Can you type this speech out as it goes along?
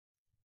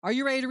Are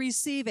you ready to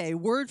receive a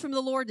word from the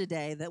Lord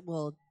today that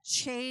will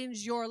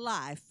change your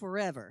life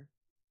forever?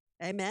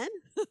 Amen?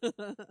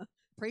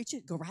 Preach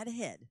it. Go right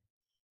ahead.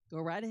 Go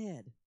right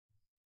ahead.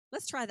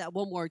 Let's try that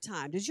one more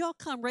time. Did y'all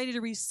come ready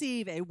to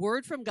receive a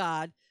word from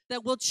God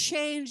that will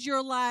change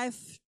your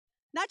life,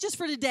 not just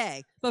for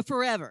today, but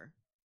forever?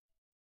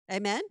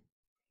 Amen?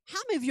 How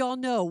many of y'all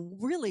know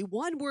really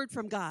one word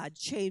from God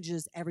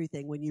changes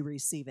everything when you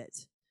receive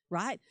it,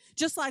 right?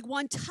 Just like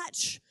one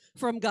touch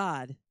from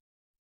God,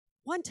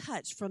 one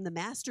touch from the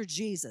Master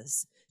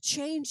Jesus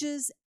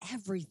changes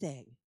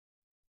everything.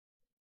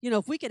 You know,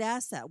 if we could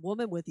ask that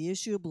woman with the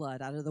issue of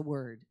blood out of the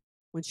word,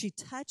 when she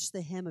touched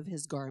the hem of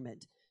his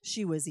garment,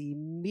 she was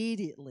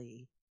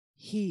immediately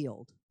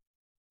healed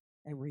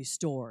and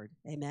restored.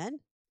 Amen?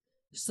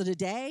 So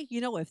today,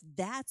 you know, if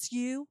that's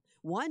you,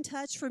 one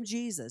touch from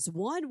Jesus,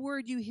 one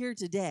word you hear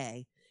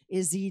today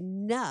is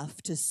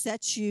enough to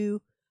set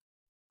you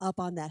up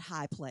on that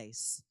high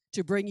place,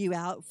 to bring you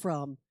out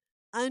from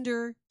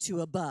under to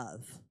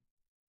above,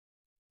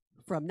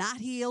 from not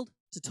healed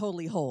to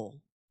totally whole.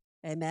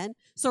 Amen.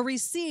 So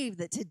receive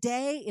that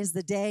today is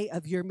the day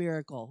of your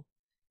miracle.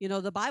 You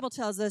know, the Bible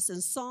tells us in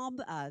Psalm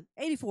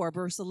 84,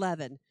 verse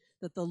 11,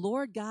 that the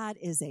Lord God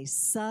is a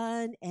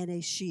sun and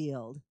a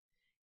shield.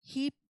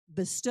 He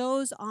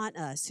bestows on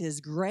us his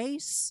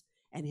grace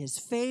and his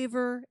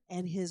favor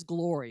and his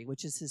glory,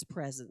 which is his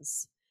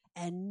presence.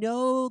 And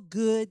no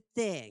good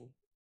thing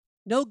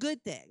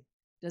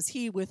does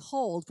he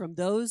withhold from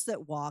those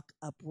that walk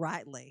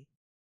uprightly.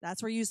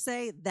 That's where you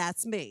say,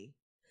 that's me.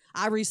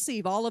 I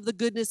receive all of the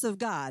goodness of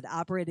God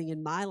operating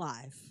in my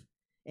life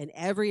in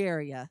every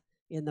area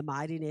in the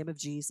mighty name of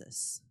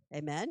Jesus.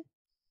 Amen?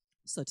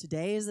 So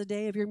today is the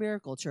day of your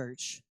miracle,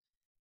 church.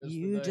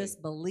 You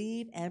just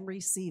believe and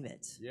receive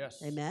it.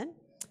 Yes. Amen?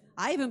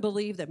 I even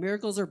believe that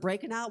miracles are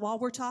breaking out while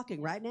we're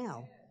talking right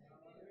now.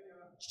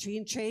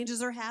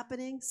 Changes are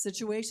happening.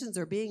 Situations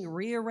are being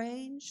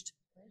rearranged.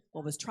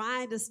 What was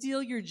trying to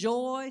steal your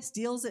joy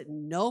steals it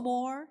no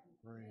more.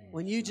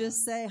 When you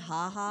just say,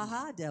 ha, ha,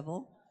 ha,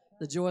 devil,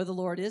 the joy of the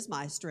Lord is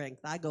my strength.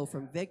 I go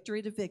from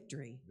victory to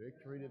victory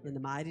in the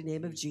mighty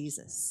name of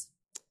Jesus.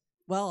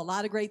 Well, a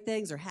lot of great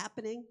things are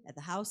happening at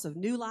the House of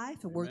New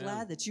Life, and we're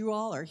glad that you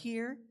all are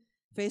here.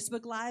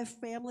 Facebook Live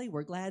family,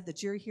 we're glad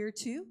that you're here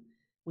too.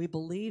 We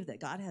believe that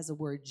God has a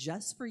word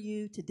just for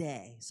you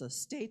today, so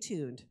stay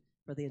tuned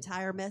for the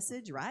entire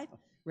message, right?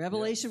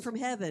 Revelation from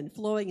heaven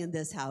flowing in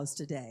this house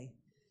today.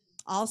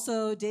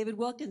 Also, David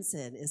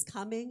Wilkinson is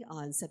coming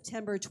on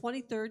September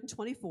 23rd and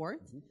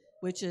 24th,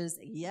 which is,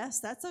 yes,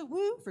 that's a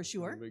woo for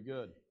sure. That'll be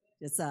good.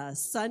 It's a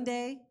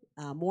Sunday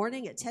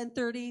morning at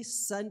 10:30,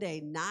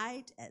 Sunday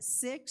night at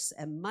 6,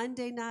 and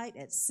Monday night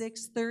at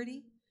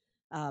 6:30.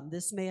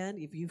 This man,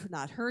 if you've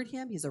not heard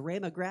him, he's a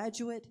Rhema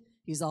graduate.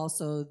 He's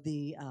also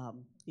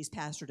he's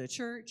pastored a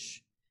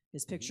church.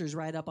 His picture's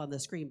right up on the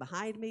screen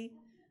behind me,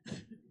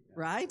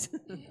 right?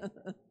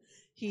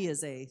 He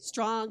is a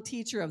strong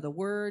teacher of the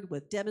word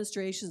with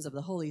demonstrations of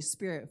the Holy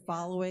Spirit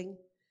following.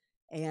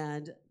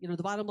 And, you know,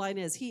 the bottom line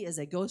is he is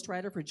a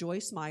ghostwriter for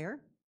Joyce Meyer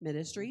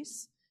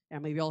Ministries.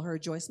 And maybe you all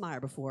heard Joyce Meyer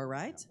before,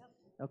 right?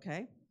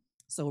 Okay.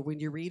 So when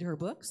you read her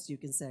books, you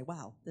can say,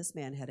 wow, this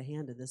man had a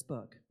hand in this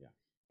book. Yeah.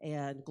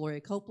 And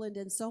Gloria Copeland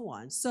and so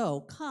on.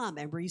 So come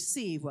and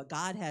receive what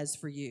God has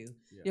for you.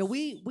 Yes. You know,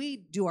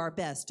 we do our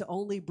best to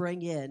only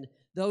bring in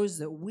those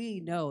that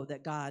we know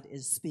that God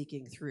is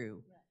speaking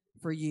through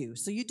for you.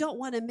 So you don't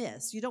want to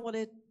miss. You don't want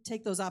to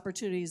take those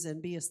opportunities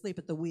and be asleep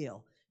at the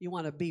wheel. You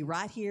want to be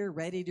right here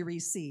ready to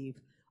receive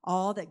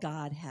all that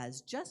God has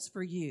just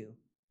for you.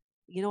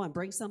 You know, and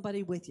bring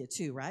somebody with you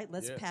too, right?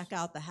 Let's pack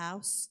out the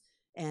house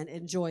and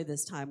enjoy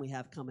this time we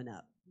have coming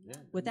up. Yeah,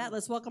 with that,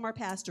 let's welcome our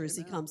pastor as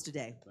he comes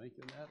today. Thank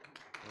you, Matt.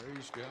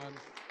 Praise God.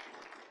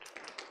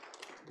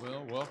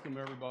 Well, welcome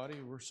everybody.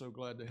 We're so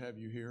glad to have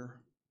you here.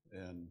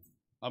 And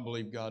I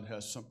believe God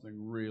has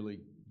something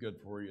really good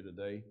for you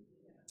today.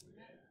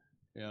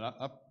 And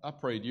I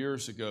prayed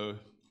years ago,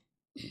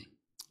 and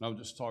I was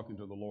just talking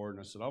to the Lord, and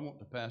I said, I want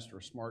to pastor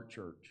a smart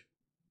church.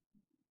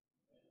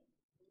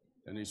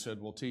 And he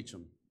said, well, teach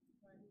them.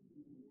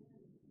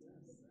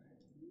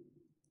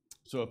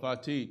 So if I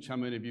teach, how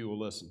many of you will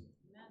listen?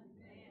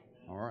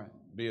 All right.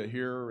 Be a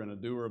hearer and a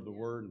doer of the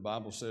word. The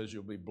Bible says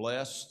you'll be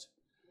blessed.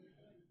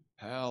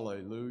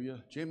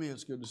 Hallelujah. Jimmy,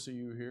 it's good to see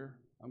you here.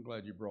 I'm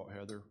glad you brought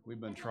Heather. We've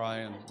been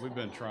trying.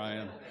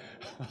 And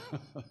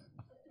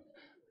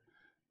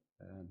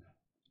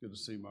it's good to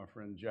see my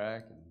friend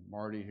Jack and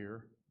Marty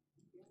here.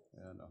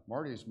 And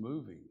Marty's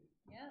moving.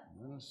 Yeah.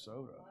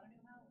 Minnesota.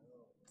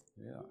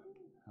 Yeah.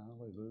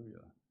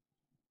 Hallelujah.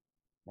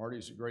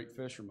 Marty's a great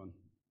fisherman.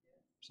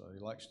 So he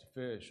likes to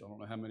fish. I don't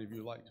know how many of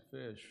you like to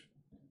fish.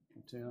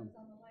 Tim.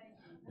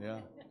 Yeah.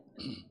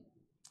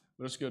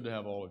 But it's good to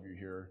have all of you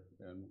here,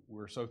 and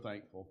we're so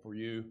thankful for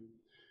you.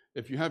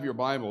 If you have your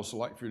Bibles, I'd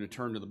like for you to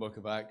turn to the book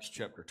of Acts,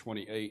 chapter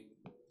 28.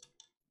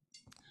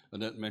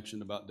 Annette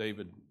mentioned about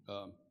David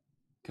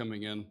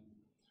coming in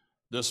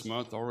this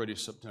month, already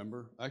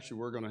September. Actually,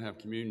 we're going to have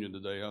communion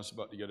today. I was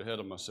about to get ahead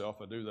of myself.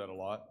 I do that a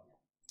lot.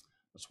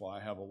 That's why I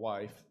have a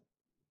wife.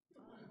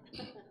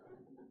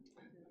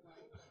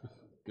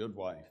 Good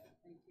wife.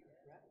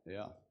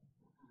 Yeah.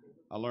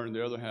 I learned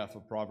the other half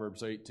of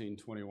Proverbs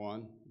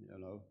 18:21,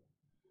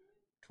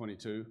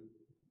 22.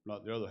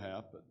 Not the other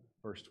half, but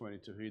verse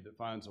 22. He that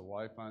finds a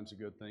wife finds a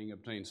good thing,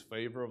 obtains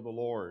favor of the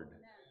Lord.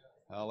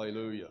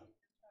 Hallelujah.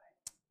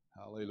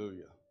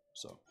 Hallelujah.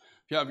 So,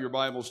 if you have your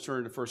Bibles,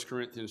 turn to 1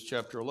 Corinthians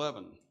chapter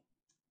 11.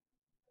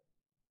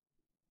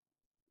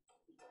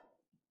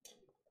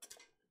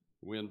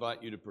 We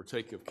invite you to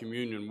partake of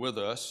communion with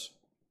us.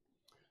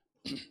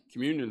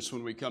 Communion is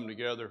when we come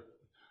together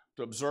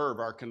to observe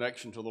our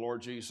connection to the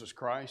Lord Jesus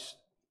Christ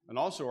and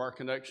also our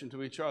connection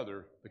to each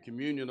other, the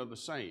communion of the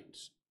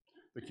saints,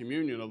 the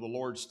communion of the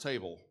Lord's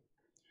table.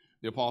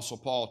 The Apostle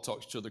Paul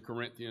talks to the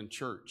Corinthian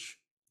church.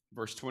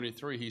 Verse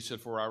 23, he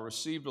said, "For I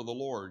received of the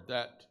Lord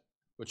that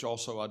which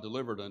also I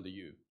delivered unto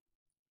you,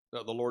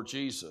 that the Lord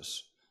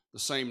Jesus, the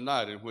same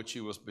night in which he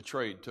was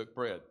betrayed, took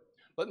bread."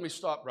 Let me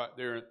stop right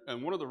there.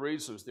 And one of the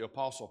reasons the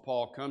Apostle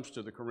Paul comes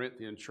to the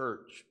Corinthian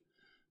church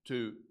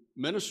to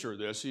minister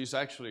this, he's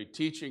actually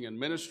teaching and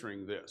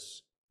ministering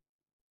this.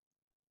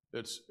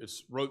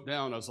 It's wrote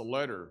down as a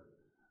letter.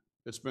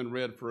 It's been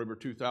read for over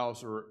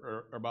 2,000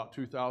 or about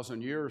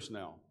 2,000 years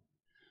now.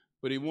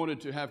 But he wanted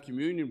to have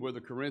communion with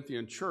the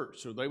Corinthian church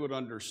so they would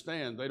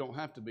understand they don't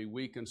have to be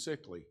weak and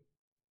sickly.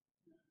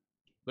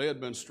 They had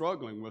been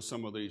struggling with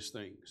some of these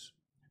things.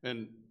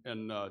 And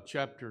in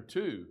chapter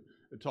 2,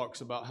 it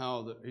talks about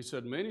how he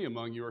said, "Many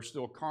among you are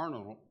still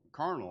carnal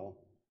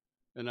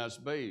and as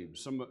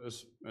babes."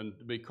 And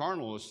to be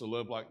carnal is to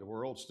live like the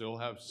world, still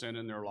have sin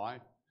in their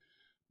life.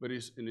 But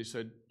he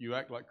said, "You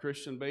act like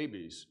Christian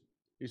babies."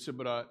 He said,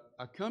 "But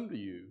I come to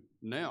you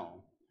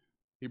now."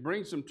 He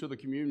brings them to the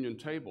communion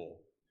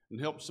table and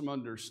helps them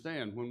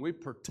understand when we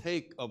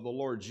partake of the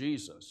Lord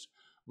Jesus,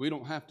 we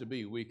don't have to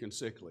be weak and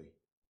sickly.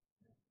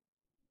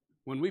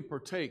 When we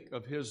partake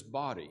of his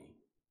body,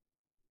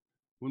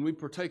 when we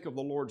partake of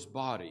the Lord's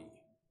body,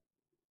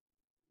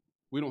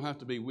 we don't have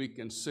to be weak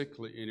and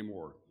sickly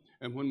anymore.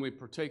 And when we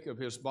partake of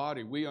his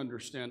body, we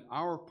understand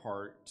our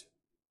part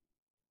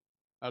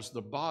as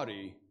the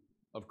body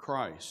of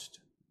Christ,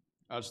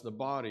 as the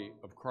body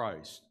of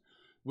Christ.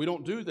 We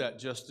don't do that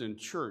just in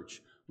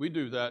church. We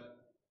do that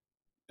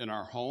in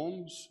our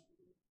homes.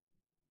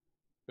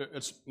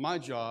 It's my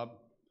job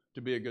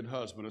to be a good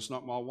husband. It's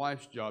not my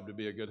wife's job to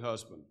be a good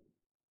husband.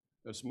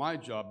 It's my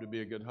job to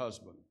be a good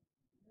husband.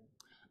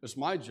 It's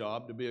my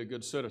job to be a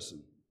good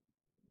citizen.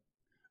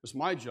 It's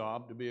my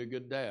job to be a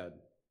good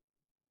dad.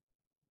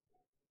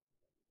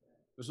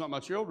 It's not my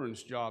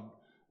children's job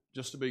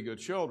just to be good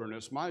children.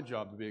 It's my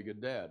job to be a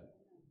good dad.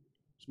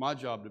 It's my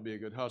job to be a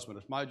good husband.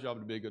 It's my job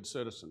to be a good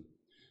citizen.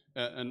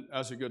 And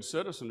as a good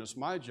citizen, it's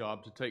my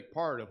job to take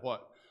part of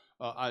what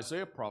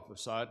Isaiah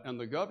prophesied, "And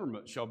the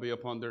government shall be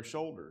upon their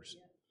shoulders."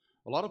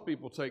 A lot of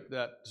people take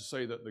that to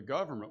say that the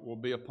government will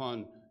be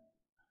upon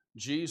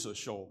Jesus'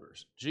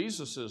 shoulders.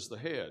 Jesus is the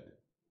head.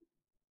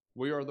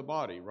 We are the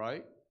body,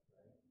 right?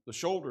 The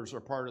shoulders are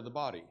part of the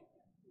body.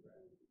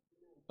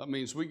 That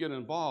means we get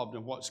involved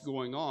in what's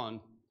going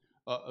on,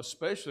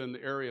 especially in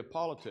the area of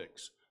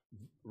politics.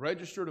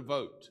 Register to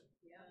vote.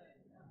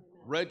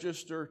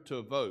 Register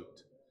to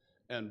vote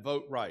and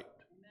vote right.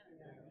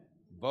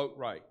 Vote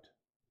right.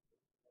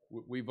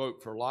 We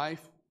vote for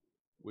life.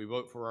 We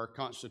vote for our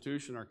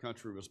Constitution. Our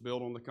country was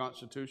built on the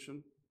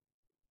Constitution.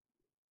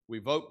 We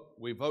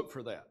vote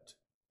for that.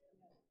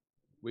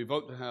 We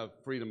vote to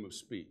have freedom of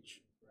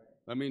speech.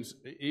 That means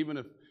even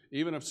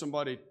if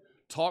somebody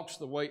talks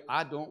the way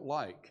I don't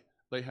like,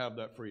 they have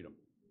that freedom.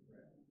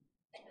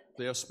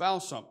 They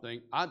espouse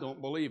something I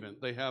don't believe in,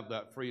 they have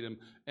that freedom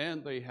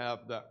and they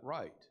have that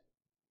right.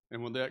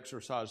 And when they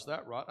exercise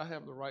that right, I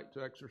have the right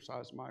to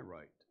exercise my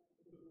right.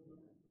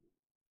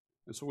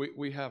 And so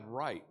we have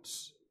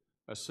rights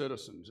as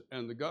citizens.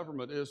 And the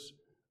government is,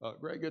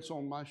 Greg, it's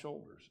on my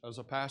shoulders as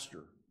a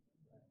pastor.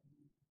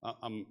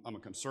 I'm a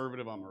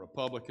conservative. I'm a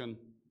Republican.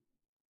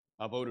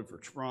 I voted for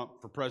Trump,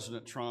 for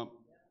President Trump.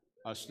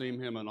 I esteem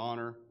him in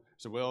honor. I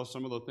said, well,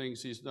 some of the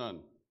things he's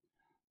done.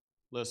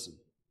 Listen.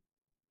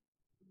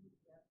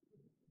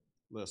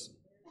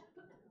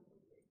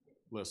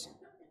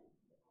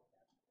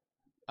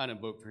 I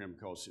didn't vote for him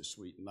because he's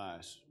sweet and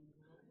nice.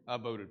 I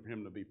voted for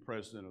him to be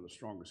president of the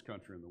strongest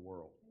country in the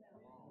world.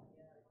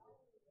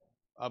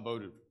 I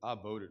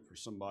voted for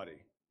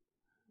somebody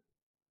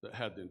that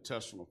had the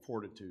intestinal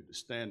fortitude to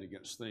stand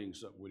against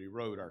things that would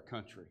erode our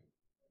country.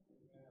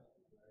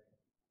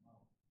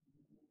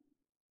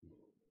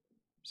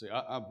 See,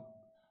 I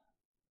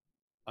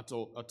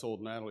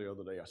told Natalie the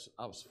other day, I said,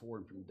 I was for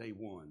him from day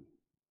one.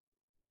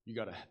 You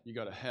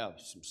gotta have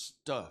some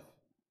stuff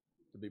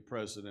to be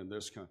president in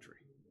this country.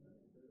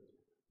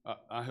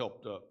 I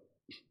helped.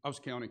 I was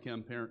county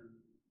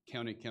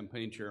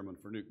campaign chairman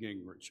for Newt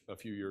Gingrich a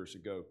few years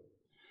ago.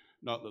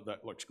 Not that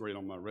that looks great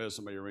on my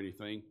resume or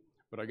anything,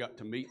 but I got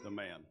to meet the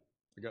man.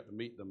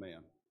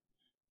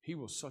 He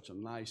was such a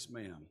nice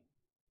man.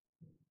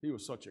 He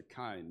was such a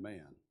kind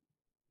man.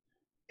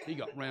 He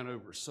got ran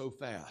over so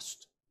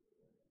fast.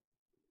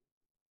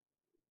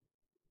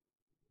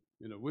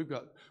 You know,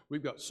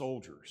 we've got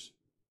soldiers.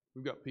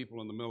 We've got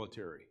people in the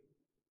military.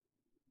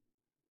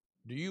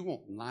 Do you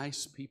want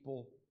nice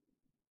people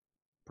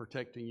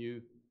protecting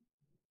you?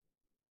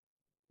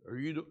 Or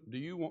do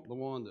you want the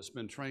one that's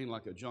been trained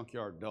like a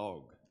junkyard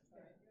dog?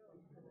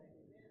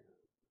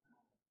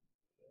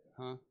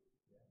 Huh?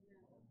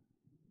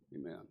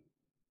 Amen.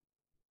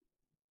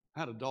 I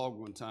had a dog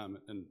one time,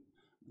 and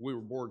we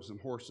were boarding some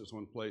horses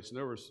one place, and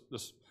there was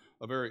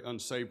a very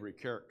unsavory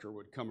character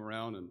would come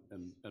around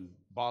and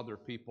bother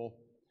people.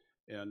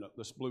 And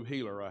this blue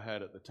heeler I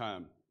had at the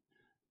time,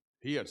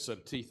 he had a set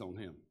of teeth on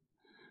him.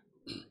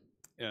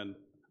 And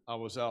I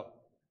was out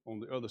on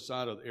the other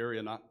side of the area,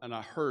 and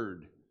I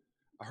heard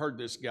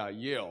this guy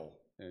yell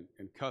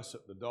and cuss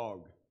at the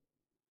dog.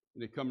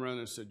 And he come around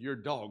and said, "Your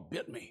dog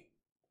bit me."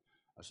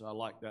 I said, "I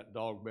like that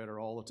dog better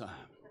all the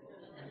time."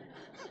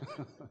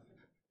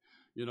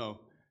 You know,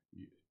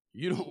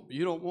 you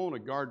don't want a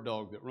guard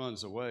dog that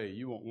runs away.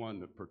 You want one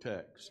that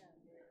protects.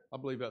 I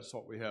believe that's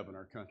what we have in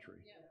our country.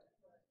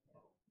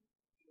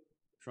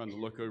 Trying to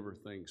look over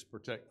things,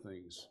 protect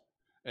things.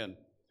 And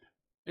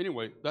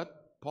anyway,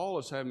 that Paul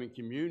is having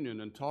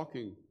communion and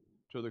talking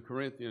to the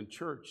Corinthian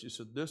church. He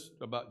said this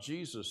about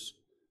Jesus: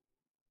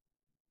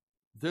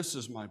 "This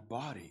is my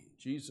body."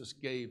 Jesus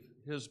gave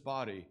his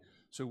body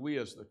so we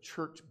as the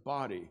church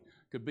body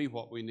could be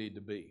what we need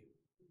to be.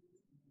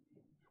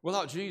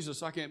 Without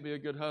Jesus, I can't be a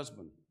good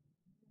husband.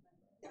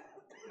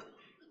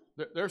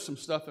 There's some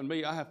stuff in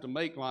me I have to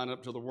make line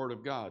up to the Word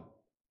of God.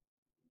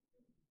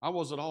 I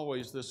wasn't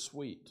always this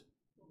sweet.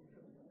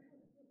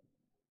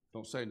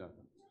 Don't say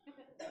nothing.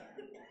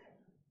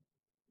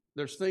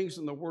 There's things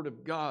in the Word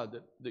of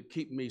God that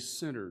keep me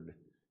centered,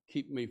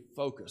 keep me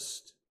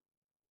focused,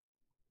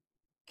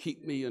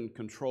 keep me in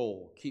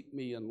control, keep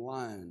me in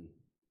line,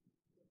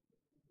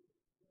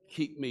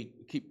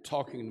 keep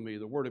talking to me.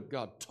 The Word of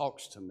God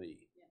talks to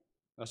me.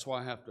 That's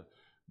why I have to,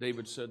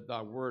 David said,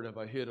 "Thy word have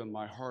I hid in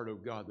my heart, O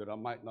God, that I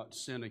might not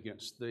sin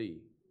against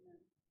thee."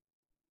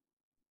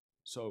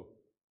 So,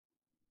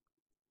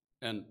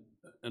 and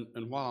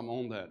while I'm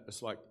on that,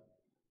 it's like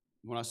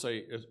when I say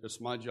it's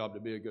my job to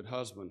be a good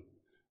husband,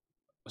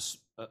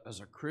 as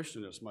a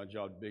Christian, it's my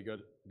job to be a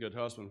good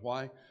husband.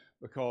 Why?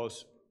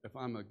 Because if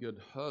I'm a good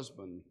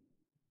husband,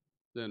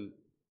 then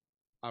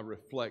I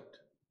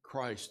reflect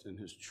Christ in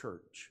his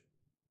church.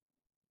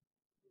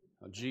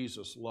 Now,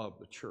 Jesus loved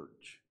the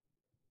church.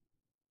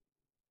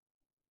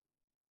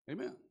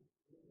 Amen.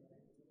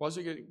 Why is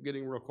it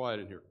getting real quiet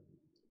in here?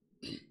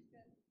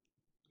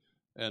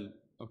 And,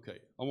 okay,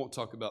 I won't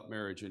talk about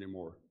marriage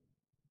anymore.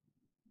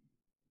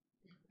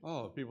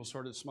 Oh, people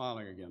started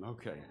smiling again.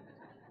 Okay.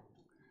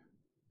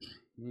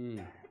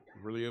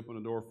 Really open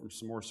the door for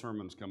some more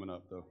sermons coming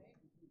up, though.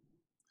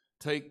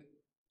 "Take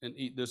and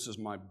eat. This is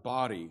my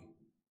body,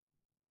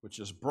 which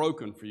is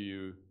broken for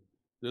you.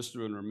 This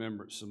do in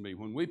remembrance of me."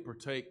 When we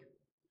partake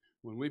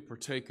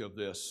of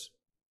this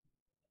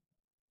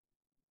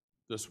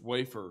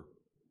wafer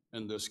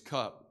and this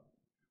cup,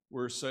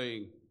 we're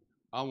saying,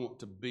 I want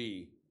to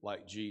be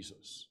like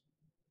Jesus.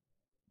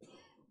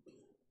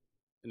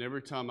 And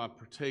every time I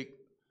partake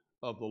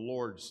of the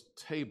Lord's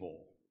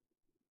table,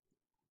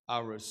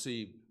 I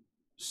receive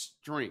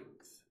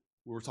strength.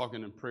 We were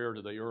talking in prayer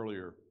today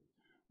earlier.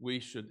 We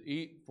should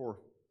eat for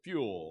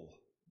fuel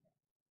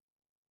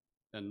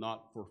and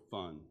not for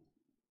fun.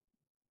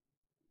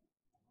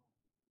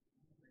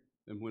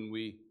 And when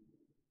we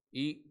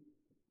eat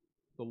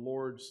the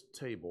Lord's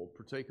table,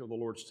 partake of the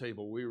Lord's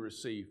table, we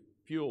receive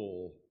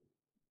fuel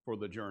for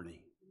the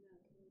journey.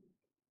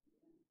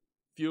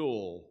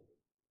 Fuel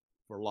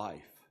for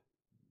life.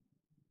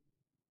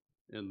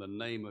 In the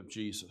name of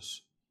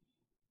Jesus.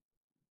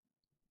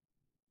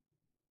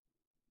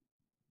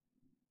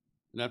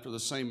 And after the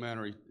same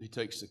manner, he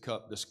takes the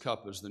cup. This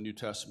cup is the New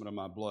Testament of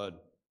my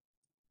blood.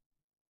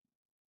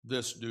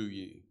 "This do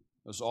ye,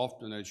 as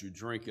often as you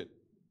drink it,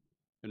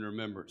 in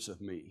remembrance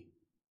of me.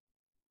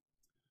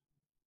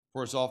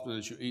 For as often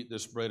as you eat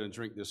this bread and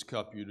drink this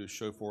cup, you do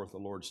show forth the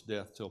Lord's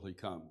death till he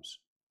comes."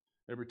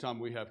 Every time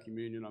we have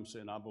communion, I'm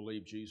saying, I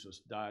believe Jesus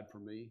died for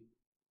me.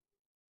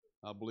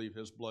 I believe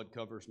his blood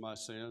covers my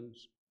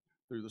sins.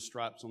 Through the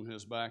stripes on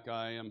his back,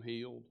 I am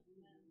healed.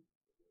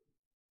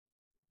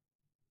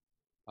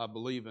 I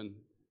believe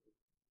in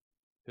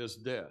his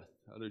death.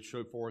 I do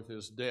show forth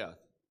his death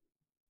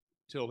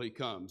till he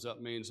comes.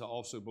 That means I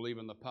also believe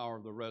in the power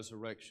of the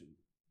resurrection.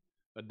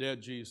 A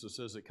dead Jesus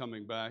isn't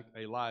coming back.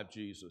 A live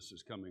Jesus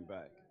is coming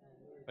back.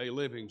 A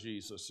living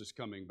Jesus is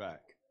coming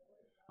back.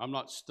 I'm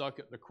not stuck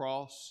at the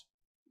cross.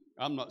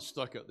 I'm not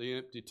stuck at the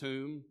empty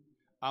tomb.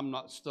 I'm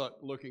not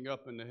stuck looking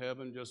up into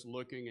heaven, just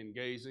looking and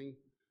gazing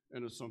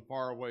into some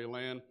faraway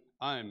land.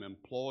 I am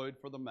employed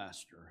for the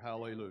Master.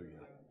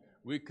 Hallelujah.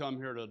 We come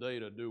here today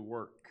to do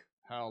work.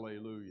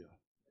 Hallelujah.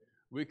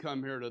 We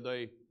come here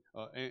today,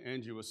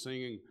 Angie was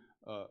singing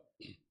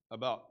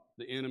about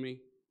the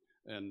enemy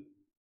and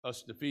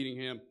us defeating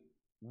him.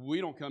 We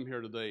don't come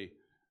here today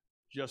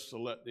just to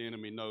let the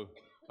enemy know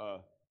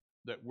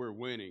that we're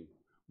winning.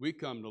 We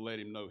come to let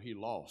him know he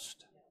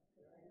lost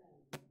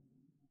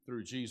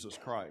through Jesus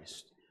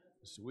Christ.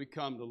 So we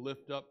come to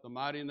lift up the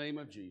mighty name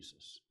of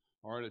Jesus.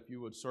 All right, if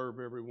you would serve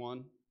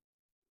everyone.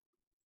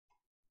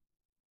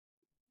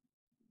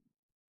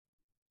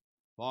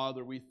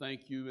 Father, we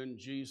thank you in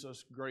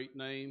Jesus' great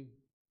name.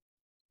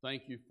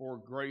 Thank you for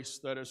grace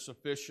that is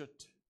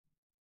sufficient.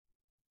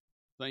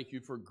 Thank you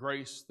for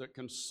grace that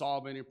can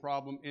solve any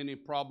problem. Any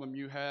problem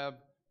you have,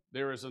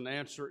 there is an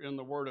answer in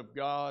the Word of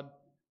God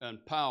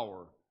and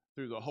power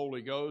through the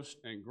Holy Ghost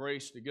and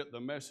grace to get the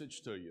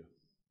message to you.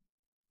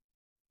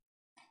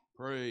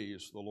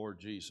 Praise the Lord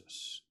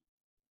Jesus.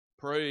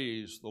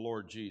 Praise the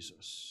Lord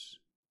Jesus.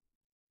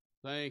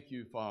 Thank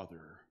you,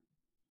 Father,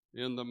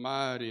 in the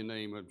mighty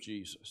name of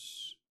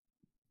Jesus.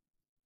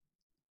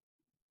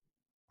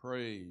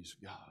 Praise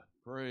God.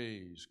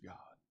 Praise God.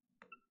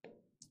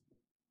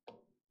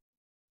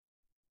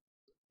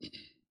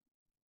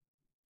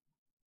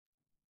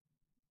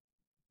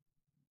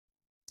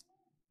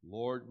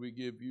 Lord, we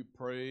give you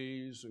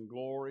praise and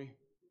glory.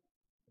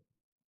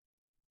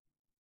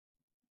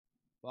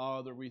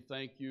 Father, we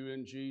thank you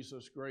in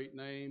Jesus' great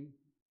name.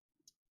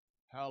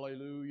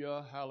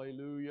 Hallelujah,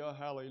 hallelujah,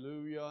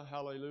 hallelujah,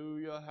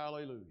 hallelujah,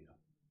 hallelujah.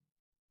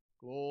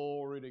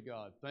 Glory to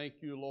God. Thank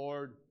you,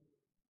 Lord,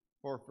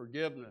 for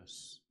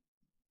forgiveness,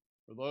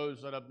 for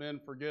those that have been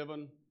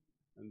forgiven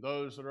and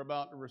those that are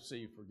about to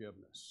receive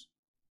forgiveness.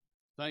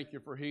 Thank you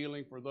for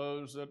healing for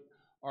those that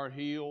are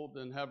healed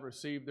and have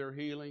received their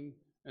healing,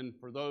 and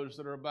for those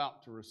that are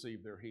about to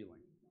receive their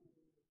healing.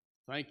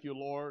 Thank you,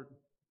 Lord,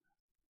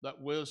 that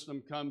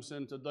wisdom comes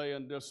in today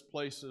and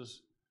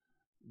displaces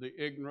the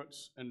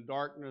ignorance and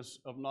darkness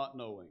of not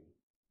knowing.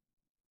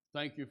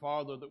 Thank you,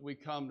 Father, that we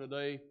come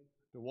today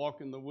to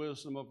walk in the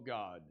wisdom of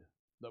God,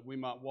 that we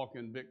might walk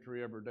in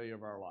victory every day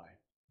of our life.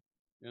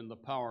 In the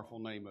powerful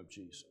name of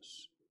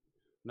Jesus.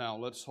 Now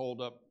let's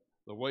hold up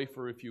the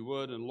wafer if you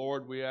would, and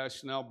Lord, we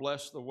ask now,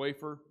 bless the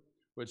wafer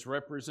which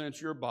represents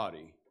your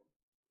body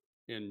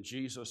in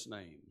Jesus'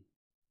 name.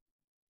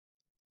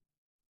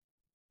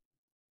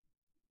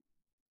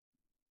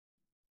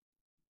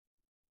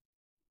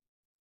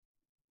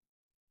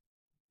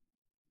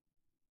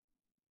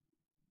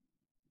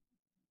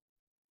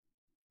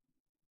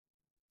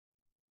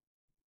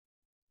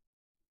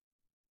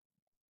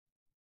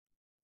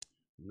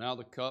 Now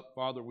the cup,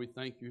 Father, we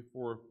thank you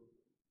for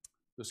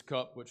this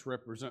cup which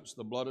represents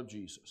the blood of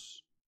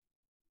Jesus.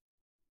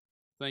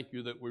 Thank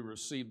you that we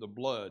receive the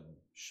blood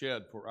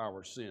shed for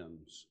our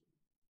sins.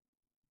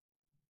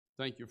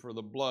 Thank you for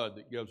the blood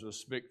that gives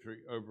us victory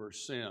over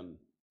sin,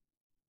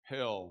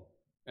 hell,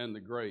 and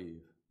the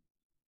grave,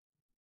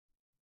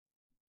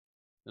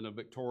 and a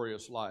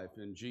victorious life.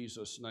 In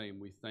Jesus' name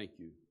we thank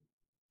you.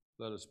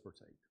 Let us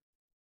partake.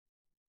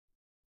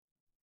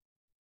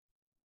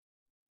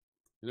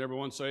 And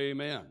everyone say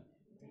amen.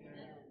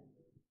 Amen.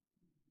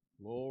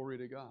 Glory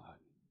to God.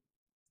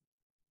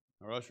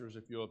 Our ushers,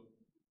 if you'll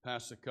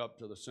pass the cup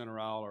to the center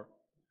aisle,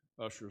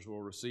 our ushers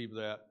will receive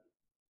that.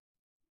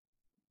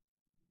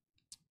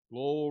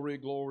 Glory,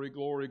 glory,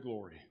 glory,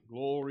 glory.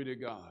 Glory to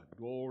God.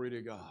 Glory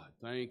to God.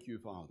 Thank you,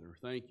 Father.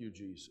 Thank you,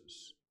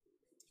 Jesus.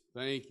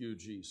 Thank you,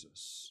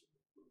 Jesus.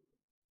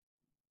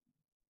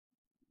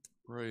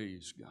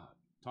 Praise God.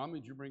 Tommy,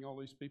 did you bring all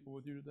these people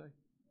with you today?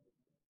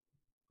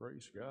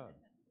 Praise God.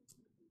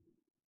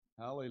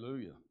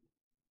 Hallelujah.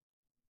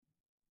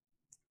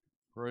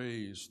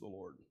 Praise the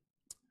Lord.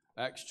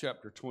 Acts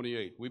chapter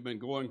 28. We've been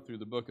going through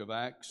the book of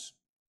Acts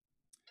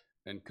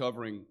and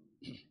covering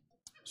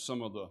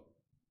some of the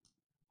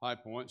high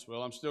points.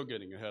 Well, I'm still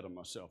getting ahead of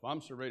myself. I'm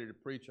so ready to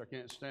preach, I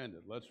can't stand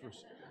it.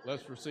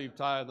 Let's receive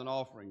tithe and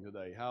offering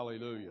today.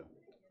 Hallelujah.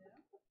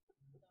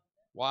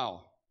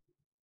 Wow.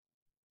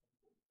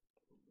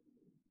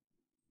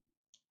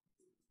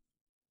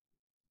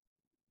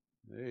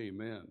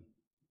 Amen.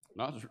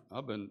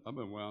 I've been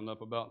wound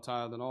up about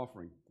tithe and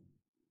offering.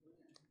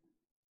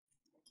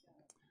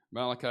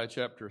 Malachi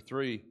chapter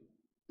 3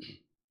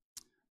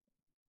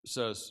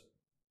 says,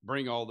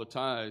 bring all the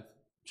tithe,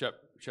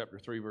 chapter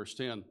 3, verse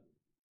 10.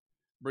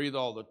 Bring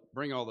all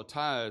the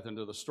tithe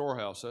into the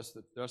storehouse.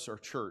 That's our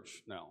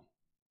church now.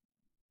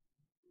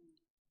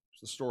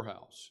 It's the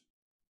storehouse.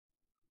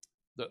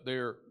 That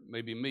there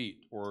may be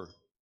meat or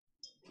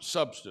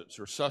substance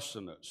or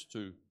sustenance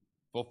to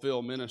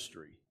fulfill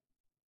ministry.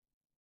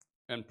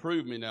 And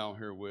prove me now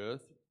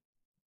herewith.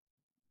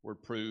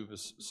 Word prove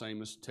is the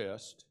same as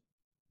test.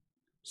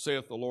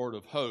 Saith the Lord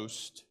of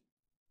hosts,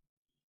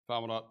 if I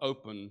will not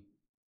open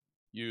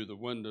you the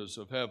windows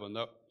of heaven.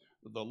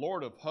 The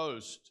Lord of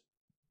hosts,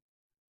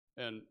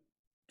 and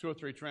 2 or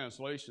 3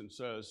 translations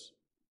says,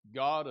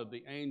 God of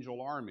the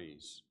angel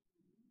armies.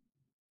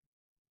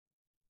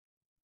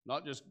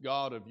 Not just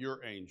God of your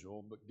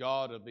angel, but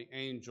God of the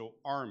angel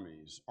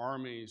armies.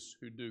 Armies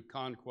who do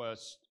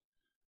conquest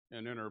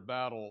and enter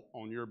battle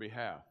on your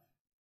behalf.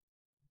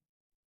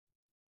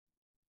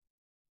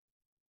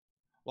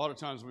 A lot of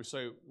times we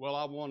say, well,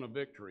 I won a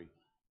victory.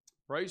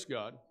 Praise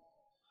God.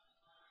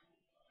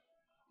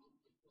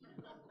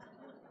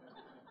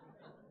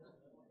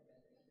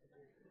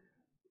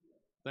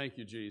 Thank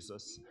you,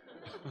 Jesus.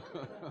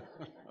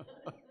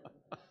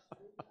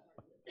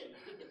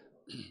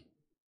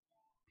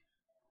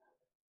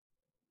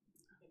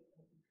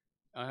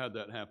 I had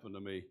that happen to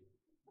me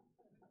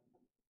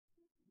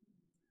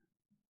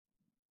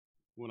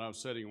when I was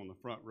sitting on the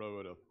front row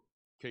at a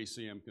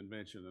KCM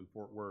convention in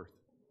Fort Worth.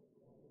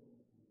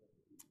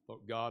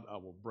 Thought, God, I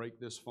will break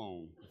this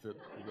phone if it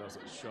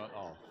doesn't shut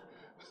off.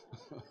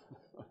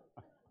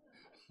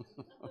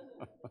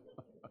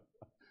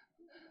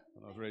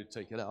 And I was ready to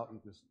take it out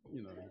and just,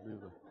 do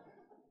the.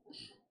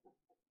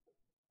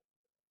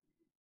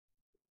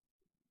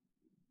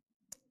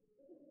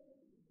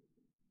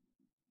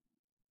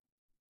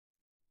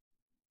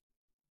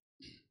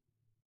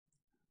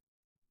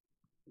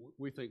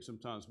 We think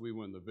sometimes we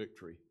win the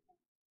victory.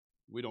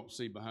 We don't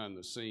see behind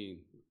the scene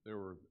there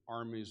were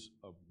armies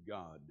of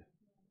God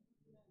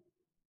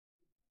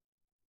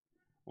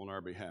on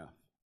our behalf.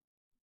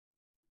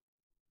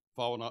 If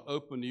I will not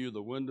open to you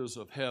the windows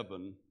of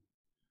heaven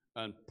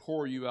and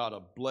pour you out a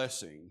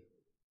blessing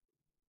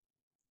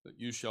that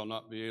you shall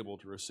not be able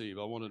to receive.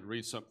 I wanted to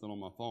read something on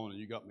my phone, and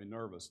you got me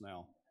nervous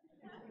now.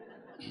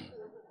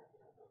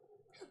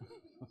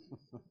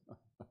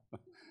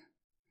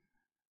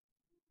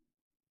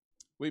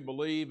 We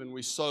believe and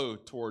we sow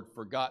toward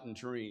forgotten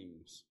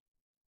dreams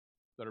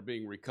that are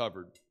being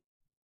recovered.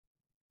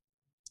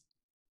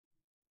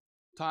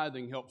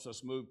 Tithing helps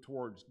us move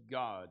towards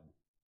God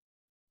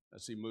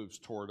as He moves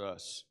toward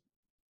us.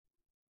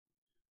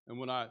 And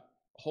when I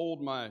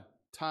hold my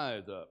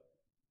tithe up,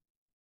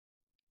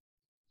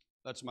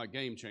 that's my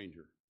game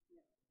changer.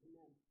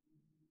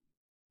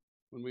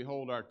 When we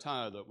hold our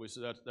tithe up, we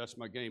say that's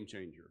my game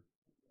changer.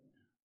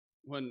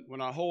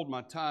 When I hold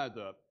my tithe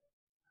up,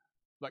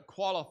 that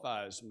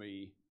qualifies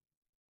me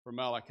for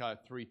Malachi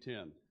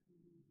 3:10.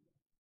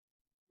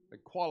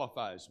 It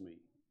qualifies me.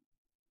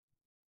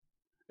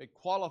 It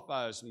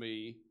qualifies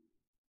me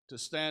to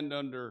stand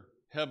under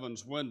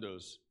heaven's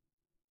windows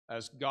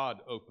as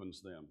God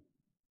opens them.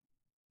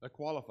 That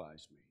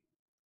qualifies me.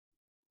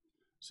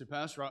 See,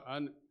 Pastor,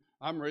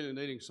 I'm really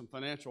needing some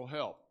financial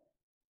help.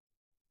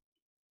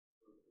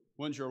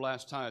 When's your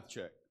last tithe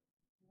check?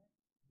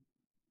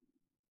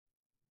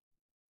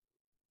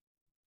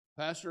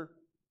 Pastor,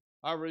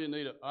 I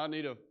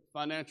need a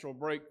financial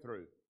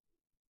breakthrough.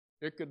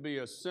 It could be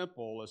as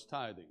simple as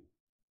tithing.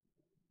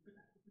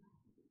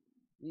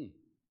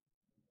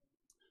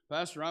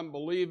 Pastor, I'm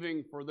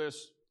believing for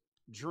this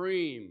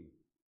dream,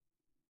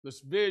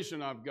 this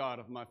vision I've got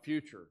of my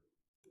future.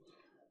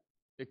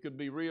 It could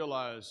be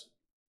realized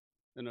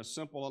in a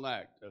simple an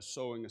act as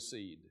sowing a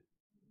seed.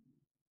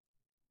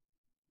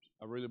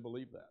 I really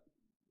believe that.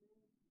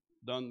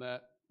 Done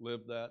that,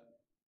 lived that,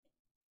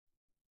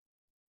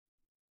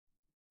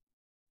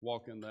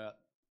 walk in that,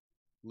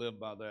 live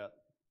by that.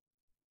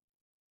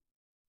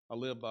 I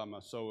live by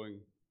my sowing,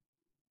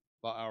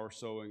 by our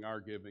sowing, our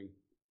giving.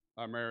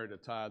 I married a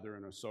tither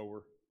and a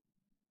sower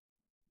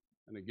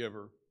and a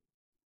giver.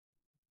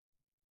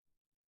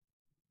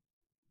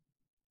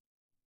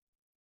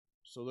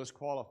 So this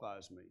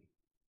qualifies me.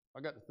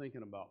 I got to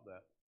thinking about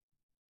that.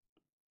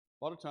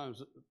 A lot of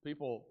times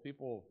people,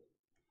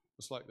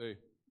 it's like they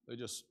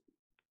just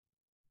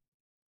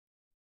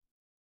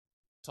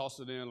toss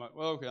it in like,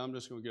 well, okay, I'm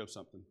just going to give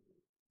something.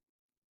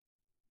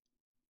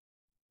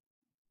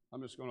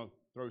 I'm just going to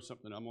throw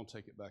something. I'm going to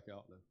take it back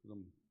out.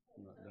 I'm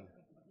not done.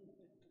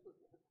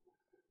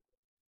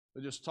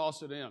 They just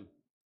toss it in.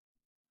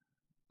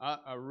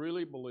 I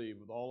really believe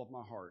with all of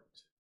my heart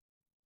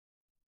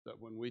that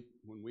when we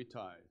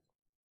tithe,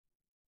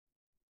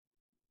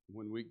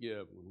 when we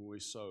give, when we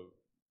sow,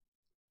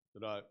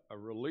 that I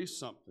release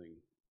something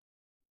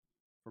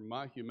from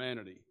my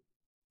humanity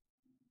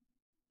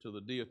to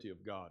the deity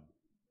of God.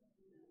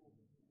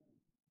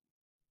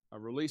 I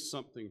release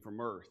something from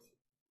earth,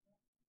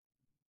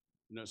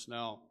 and it's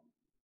now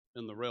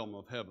in the realm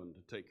of heaven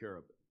to take care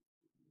of it.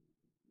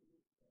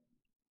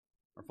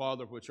 Our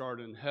Father which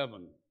art in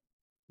heaven,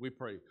 we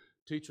pray.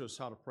 Teach us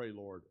how to pray,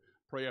 Lord.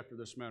 Pray after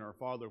this manner. Our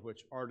Father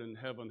which art in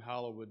heaven,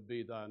 hallowed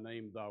be thy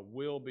name. Thy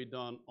will be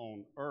done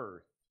on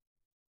earth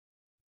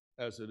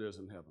as it is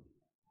in heaven.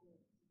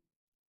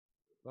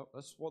 Well,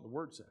 that's what the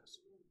word says.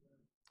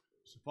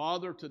 So,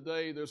 Father,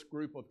 today this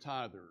group of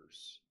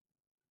tithers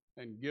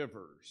and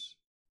givers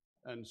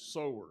and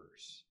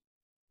sowers,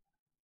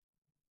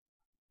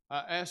 I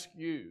ask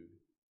you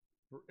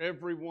for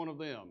every one of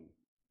them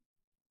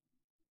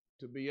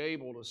to be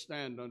able to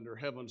stand under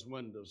heaven's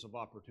windows of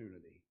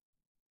opportunity.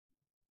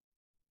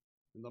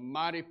 In the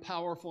mighty,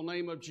 powerful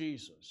name of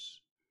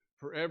Jesus,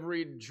 for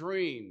every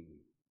dream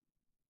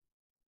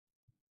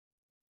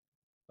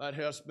that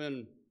has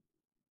been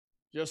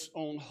just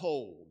on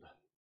hold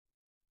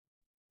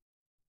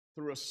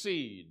through a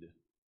seed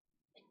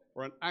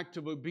or an act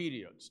of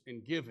obedience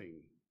in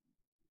giving,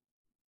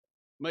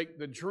 make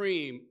the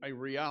dream a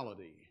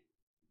reality.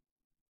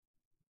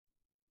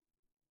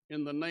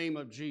 In the name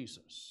of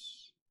Jesus.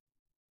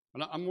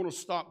 And I'm going to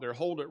stop there.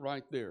 Hold it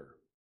right there.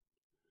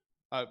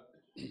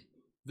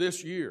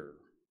 This year,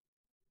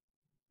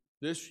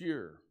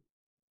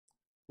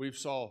 we've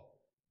saw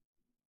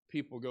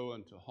people go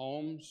into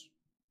homes,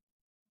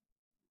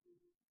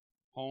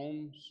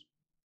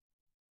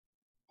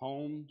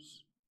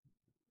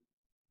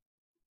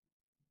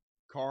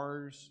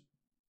 cars,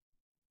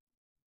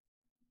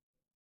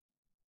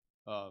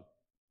 owe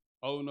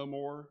no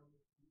more,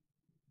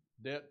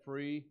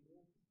 debt-free,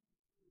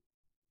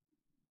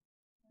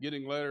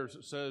 getting letters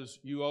that says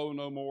you owe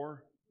no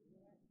more,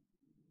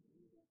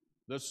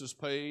 this is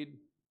paid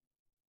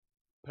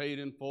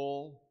in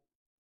full,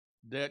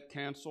 debt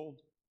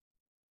canceled,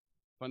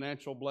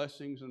 financial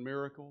blessings and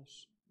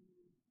miracles,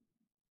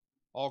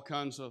 all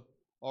kinds of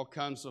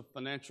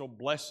financial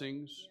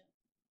blessings.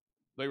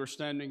 They were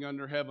standing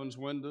under heaven's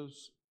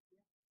windows.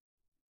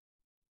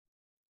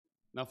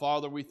 Now,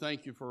 Father, we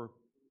thank you for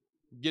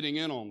getting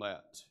in on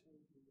that.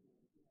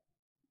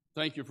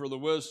 Thank you for the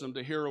wisdom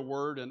to hear a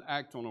word and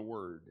act on a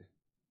word.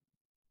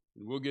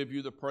 And we'll give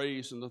you the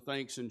praise and the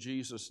thanks in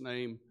Jesus'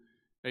 name.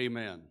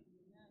 Amen.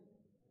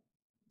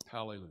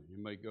 Hallelujah.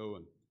 You may go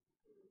and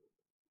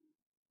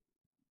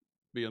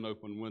be an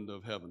open window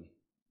of heaven.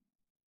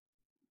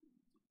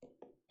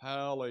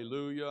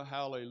 Hallelujah,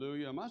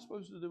 hallelujah. Am I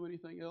supposed to do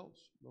anything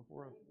else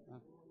before I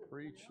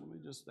preach? Let me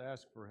just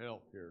ask for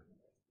help here.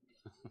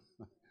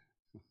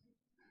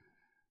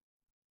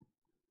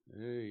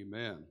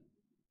 Amen.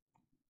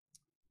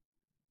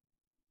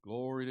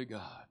 Glory to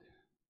God.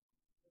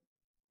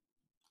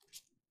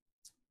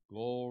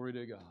 Glory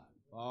to God.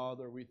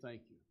 Father, we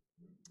thank you.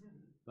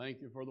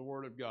 Thank you for the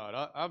Word of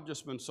God. I've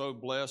just been so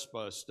blessed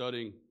by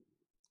studying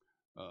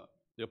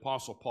the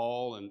Apostle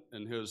Paul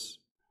and his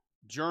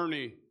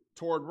journey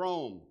toward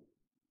Rome. I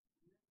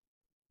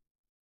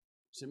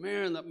said,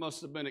 man, that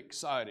must have been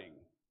exciting.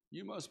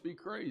 You must be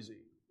crazy.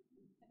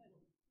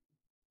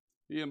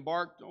 He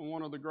embarked on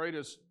one of the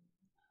greatest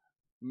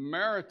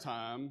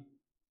maritime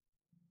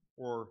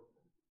or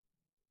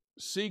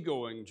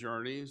seagoing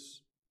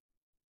journeys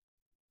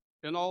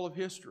in all of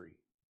history.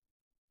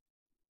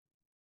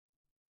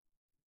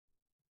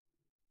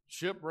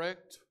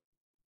 Shipwrecked,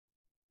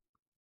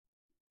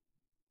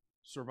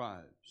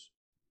 survives.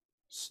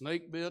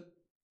 Snake bit,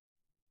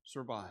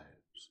 survives.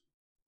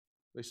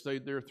 They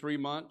stayed there 3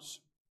 months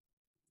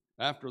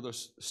after the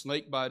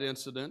snake bite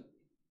incident.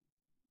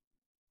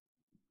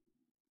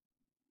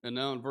 And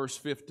now in verse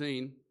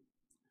 15,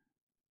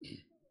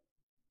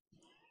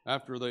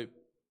 after they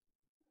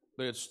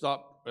had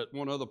stopped at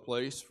one other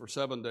place for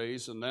 7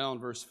 days, and now in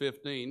verse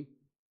 15,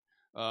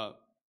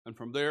 and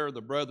from there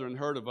the brethren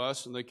heard of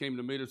us, and they came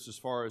to meet us as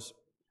far as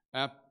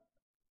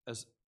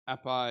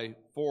Appi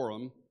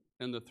Forum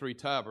and the Three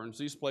Taverns.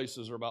 These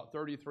places are about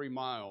 33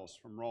 miles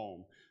from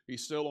Rome.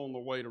 He's still on the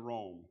way to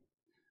Rome.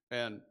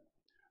 And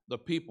the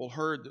people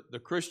heard, the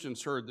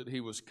Christians heard that he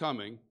was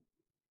coming,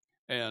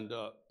 and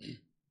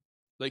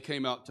they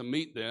came out to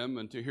meet them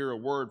and to hear a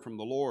word from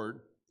the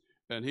Lord.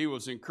 And he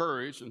was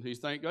encouraged, and he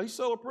thanked God. He's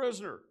still a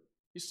prisoner.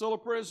 He's still a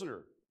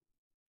prisoner.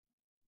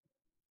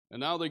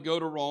 And now they go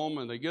to Rome,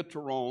 and they get to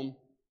Rome,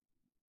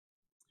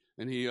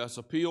 and he has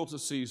appealed to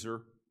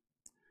Caesar.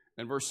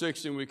 In verse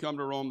 16, we come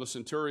to Rome, the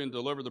centurion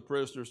delivered the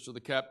prisoners to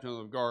the captain of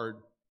the guard.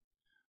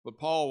 But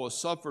Paul was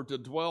suffered to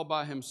dwell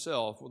by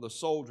himself with a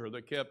soldier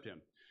that kept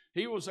him.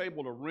 He was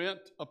able to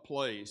rent a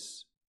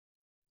place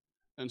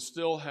and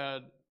still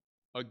had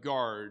a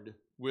guard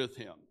with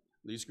him.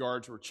 These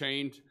guards were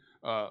chained.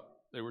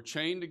 They were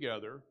chained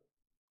together.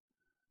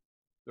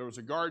 There was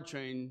a guard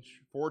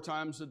change 4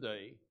 times a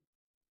day.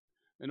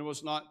 And it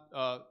was not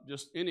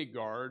just any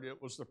guard.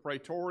 It was the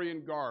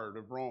Praetorian Guard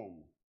of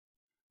Rome.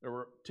 There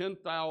were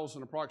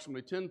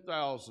approximately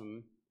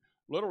 10,000,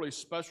 literally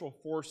special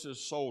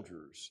forces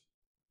soldiers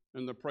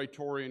in the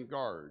Praetorian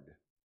Guard.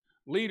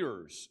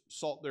 Leaders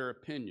sought their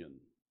opinion.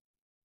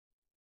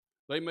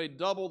 They made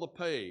double the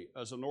pay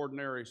as an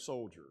ordinary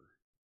soldier.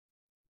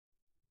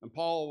 And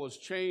Paul was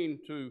chained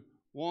to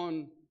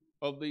one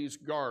of these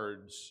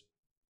guards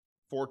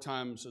 4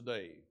 times a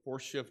day, 4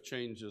 shift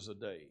changes a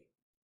day.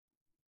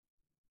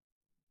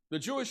 The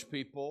Jewish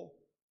people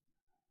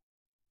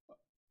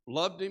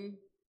loved him,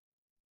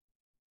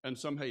 and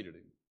some hated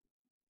him.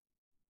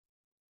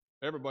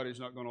 Everybody's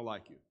not going to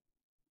like you.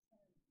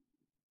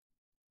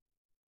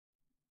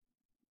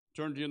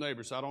 Turn to your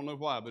neighbor and say, I don't know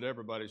why, but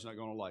everybody's not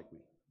going to like me.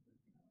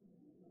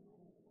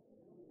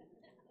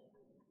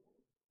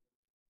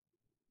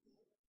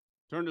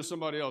 Turn to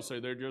somebody else and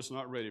say, they're just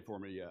not ready for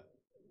me yet.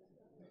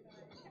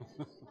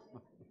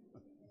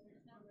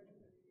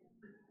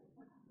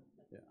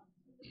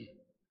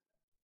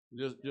 Yeah.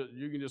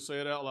 You can just say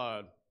it out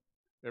loud.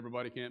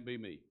 Everybody can't be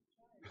me.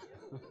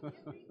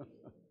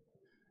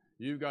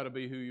 You've got to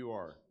be who you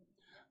are.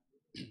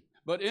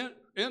 But in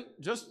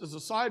just as a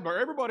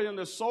sidebar, everybody in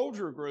this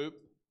soldier group,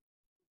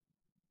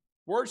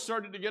 word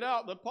started to get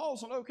out that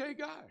Paul's an okay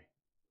guy.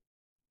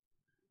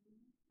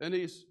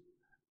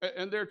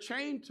 And they're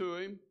chained to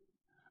him,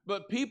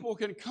 but people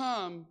can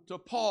come to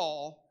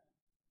Paul,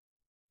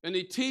 and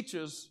he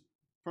teaches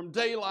from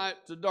daylight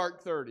to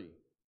dark 30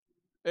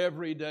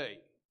 every day.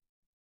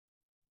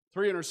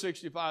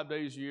 365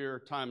 days a year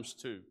times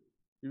 2.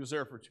 He was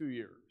there for 2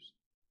 years.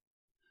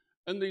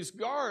 And these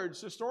guards,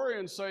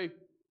 historians say,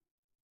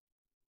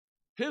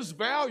 his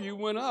value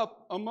went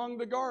up among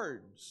the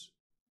guards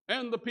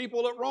and the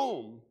people at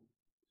Rome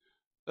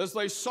as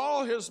they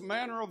saw his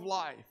manner of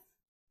life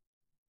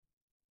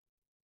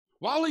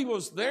while he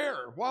was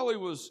there, while he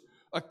was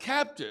a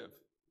captive,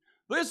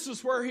 this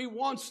is where he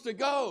wants to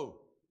go.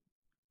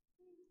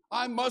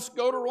 I must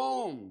go to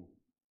Rome.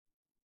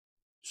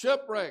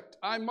 Shipwrecked,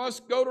 I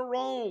must go to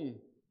Rome.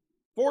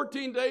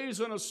 14 days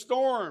in a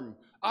storm,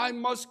 I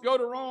must go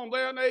to Rome. They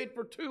hadn't ate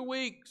for 2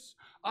 weeks.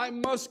 I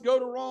must go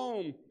to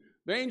Rome.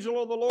 The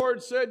angel of the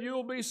Lord said,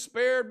 you'll be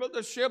spared, but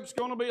the ship's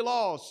going to be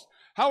lost.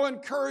 How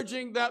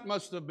encouraging that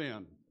must have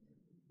been.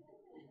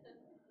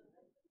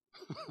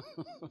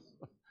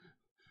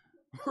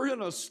 We're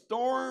in a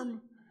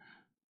storm.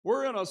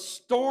 We're in a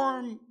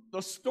storm,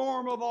 the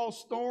storm of all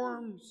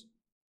storms.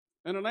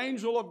 And an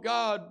angel of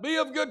God, be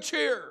of good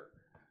cheer.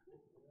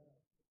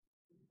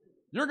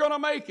 You're going to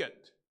make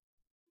it.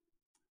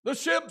 The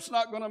ship's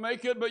not going to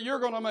make it, but you're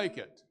going to make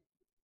it.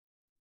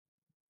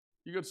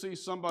 You could see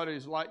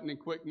somebody's lightning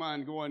quick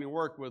mind going to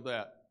work with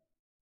that.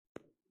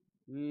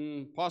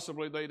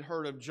 Possibly they'd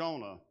heard of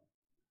Jonah.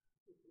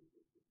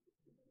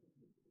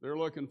 They're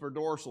looking for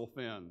dorsal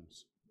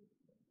fins.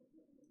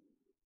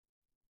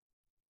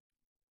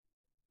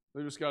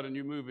 They just got a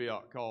new movie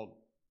out called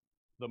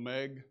The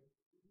Meg.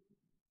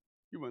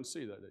 You wouldn't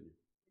see that, did you?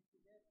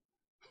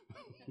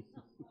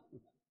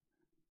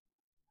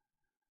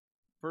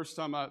 First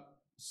time I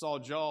saw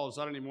Jaws,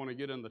 I didn't even want to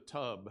get in the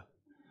tub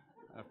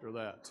after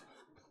that.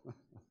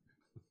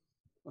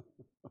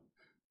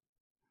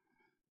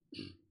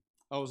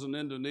 I was in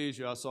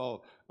Indonesia. I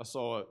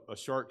saw a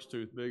shark's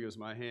tooth big as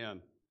my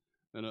hand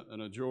in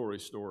a jewelry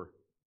store.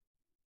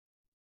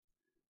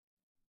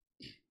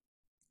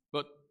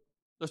 But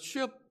the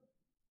ship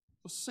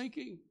was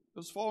sinking. It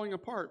was falling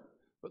apart.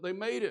 But they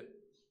made it.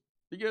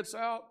 He gets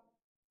out.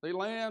 They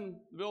land,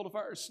 build a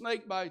fire. A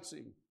snake bites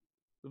him.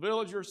 The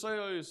villagers say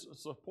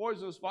it's a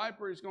poisonous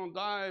viper. He's going to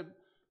die.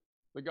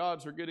 The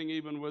gods are getting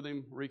even with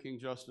him, wreaking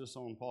justice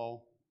on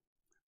Paul.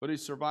 But he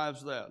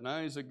survives that.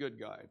 Now he's a good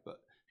guy.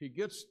 But he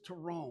gets to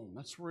Rome.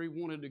 That's where he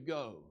wanted to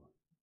go.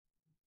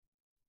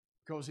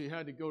 Because he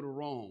had to go to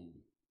Rome.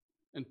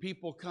 And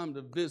people come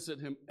to visit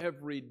him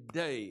every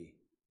day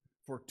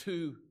for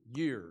 2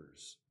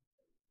 years.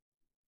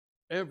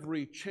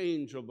 Every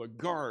change of the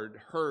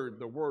guard heard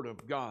the word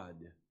of God.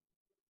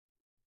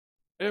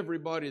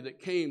 Everybody that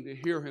came to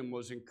hear him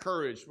was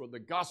encouraged with the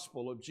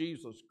gospel of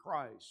Jesus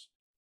Christ.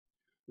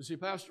 You see,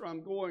 Pastor,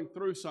 I'm going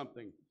through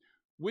something.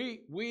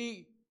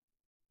 We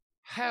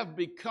have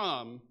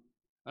become,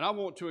 and I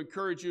want to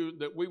encourage you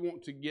that we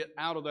want to get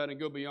out of that and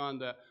go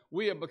beyond that.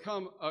 We have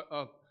become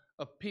a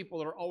people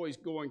that are always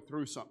going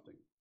through something.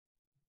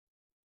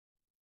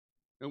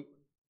 And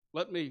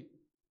let me,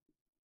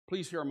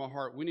 please hear my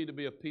heart, we need to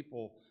be a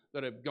people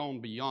that have gone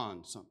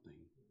beyond something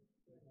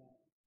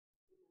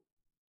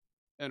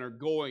and are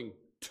going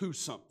to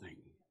something.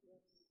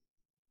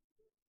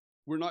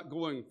 We're not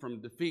going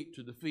from defeat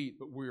to defeat,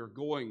 but we are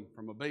going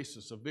from a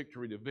basis of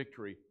victory to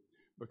victory,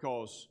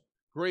 because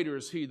greater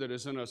is he that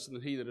is in us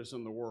than he that is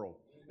in the world.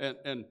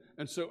 And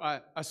so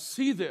I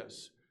see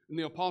this in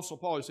the Apostle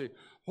Paul. You say,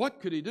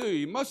 what could he do?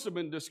 He must have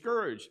been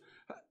discouraged.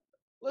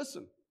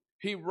 Listen,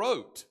 he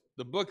wrote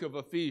the book of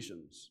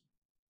Ephesians.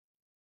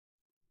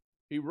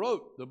 He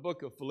wrote the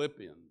book of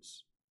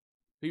Philippians.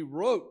 He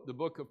wrote the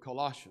book of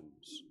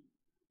Colossians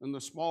and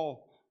the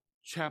small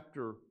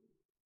chapter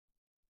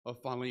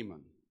of Philemon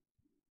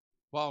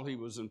while he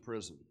was in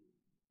prison,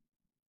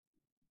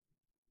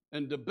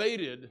 and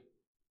debated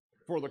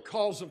for the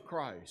cause of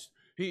Christ.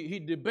 He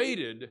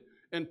debated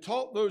and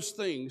taught those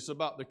things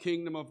about the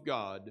kingdom of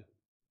God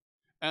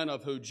and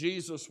of who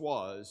Jesus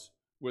was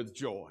with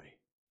joy.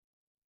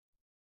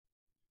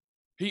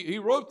 He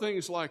wrote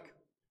things like,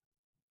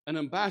 an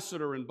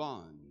ambassador in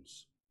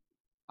bonds.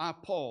 I,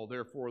 Paul,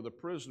 therefore, the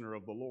prisoner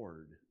of the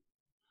Lord.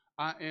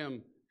 I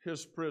am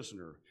his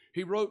prisoner.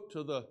 He wrote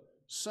to the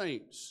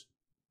saints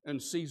in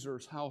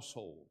Caesar's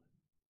household.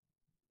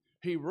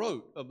 He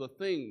wrote of the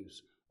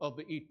things of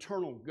the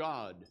eternal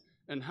God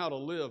and how to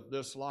live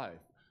this life.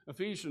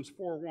 Ephesians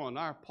 4:1,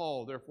 I,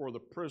 Paul, therefore, the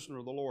prisoner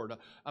of the Lord,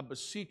 I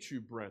beseech you,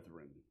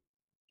 brethren.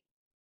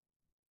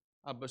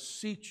 I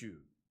beseech you.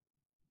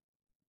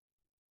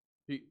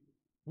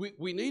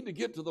 We need to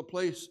get to the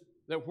place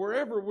that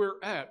wherever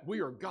we're at, we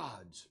are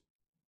God's.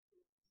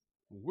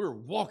 We're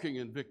walking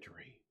in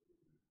victory.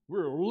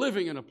 We're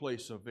living in a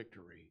place of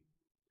victory.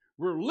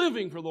 We're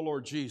living for the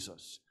Lord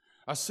Jesus.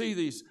 I see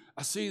these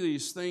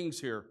things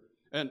here.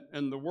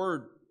 And the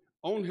word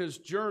on his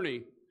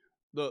journey,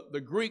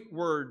 the Greek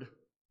word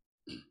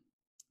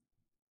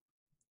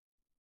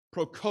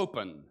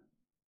prokopen,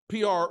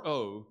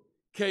 P-R-O-K-O-P-E-N.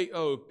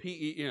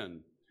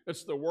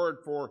 It's the word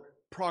for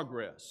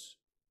progress.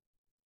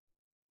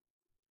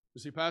 You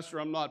see, Pastor,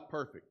 I'm not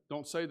perfect.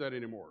 Don't say that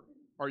anymore.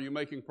 Are you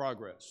making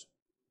progress?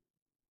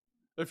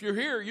 If you're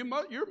here,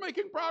 you're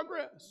making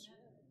progress.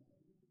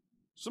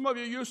 Some of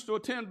you used to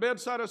attend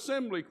bedside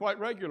assembly quite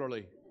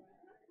regularly.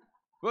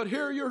 But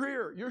here you're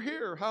here. You're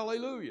here.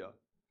 Hallelujah.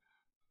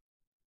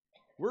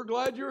 We're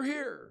glad you're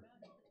here.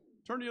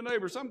 Turn to your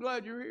neighbors. I'm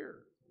glad you're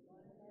here.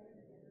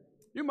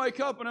 You make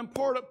up an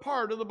important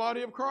part of the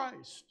body of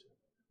Christ.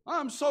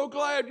 I'm so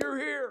glad you're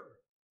here.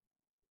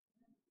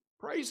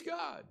 Praise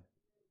God.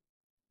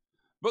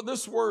 But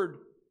this word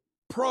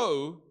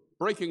pro,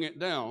 breaking it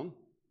down,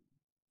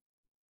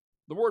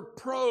 the word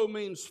pro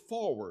means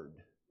forward.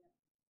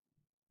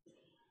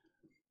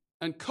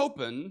 And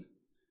kopen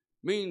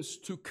means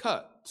to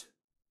cut.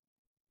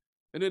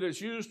 And it is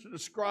used to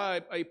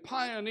describe a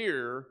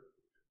pioneer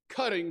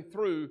cutting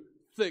through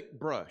thick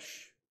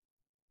brush.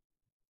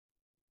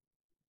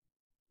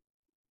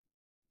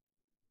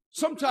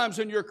 Sometimes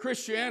in your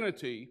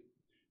Christianity,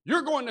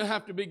 you're going to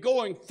have to be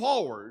going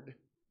forward,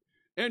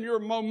 and your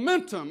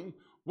momentum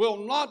will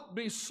not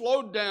be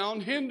slowed down,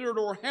 hindered,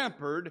 or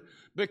hampered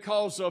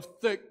because of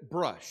thick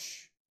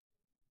brush.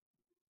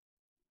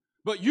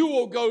 But you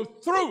will go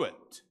through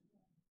it.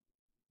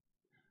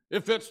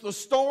 If it's the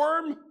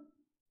storm,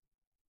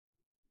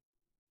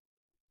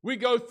 we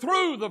go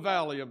through the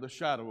valley of the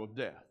shadow of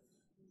death.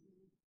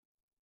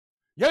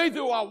 Yea,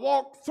 though I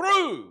walk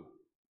through.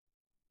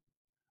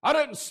 I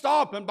didn't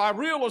stop and buy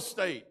real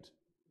estate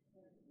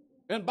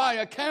and buy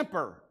a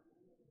camper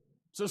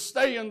to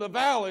stay in the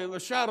valley of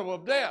the shadow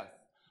of death.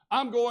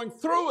 I'm going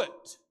through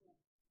it.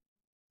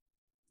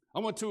 I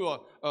went to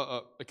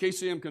a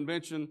KCM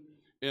convention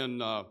in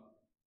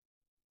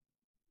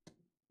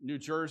New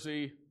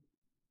Jersey.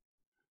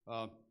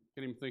 Can't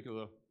even think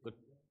of the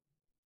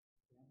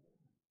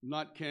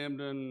not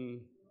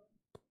Camden,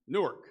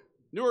 Newark,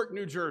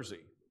 New Jersey.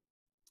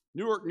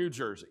 Newark, New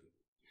Jersey.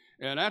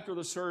 And after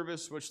the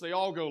service, which they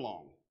all go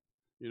long,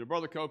 you know,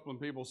 Brother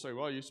Copeland, people say,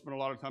 well, you spend a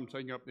lot of time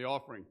taking up the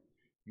offering.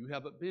 You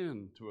haven't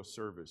been to a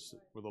service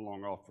with a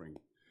long offering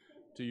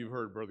till you've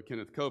heard Brother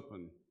Kenneth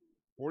Copeland.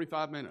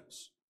 45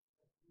 minutes.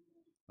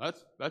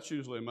 That's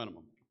usually a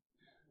minimum.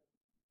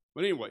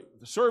 But anyway,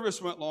 the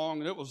service went long,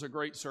 and it was a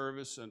great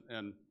service,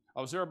 and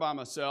I was there by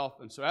myself.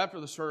 And so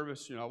after the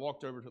service, you know, I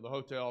walked over to the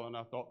hotel, and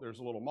I thought there's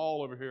a little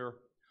mall over here.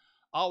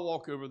 I'll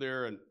walk over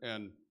there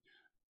and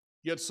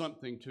get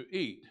something to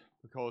eat,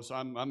 because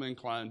I'm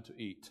inclined to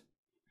eat,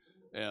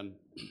 and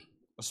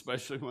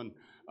especially when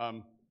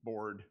I'm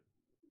bored.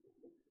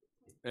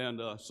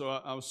 And so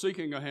I was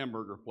seeking a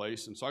hamburger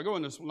place, and so I go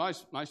in this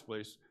nice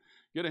place,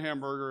 get a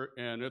hamburger,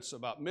 and it's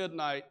about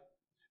midnight,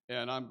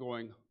 and I'm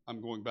going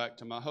back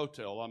to my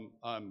hotel.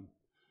 I'm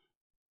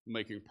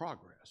making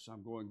progress.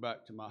 I'm going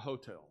back to my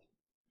hotel,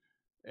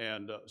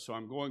 and so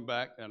I'm going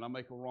back, and I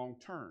make a wrong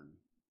turn,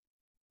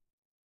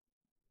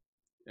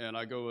 and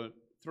I go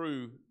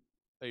through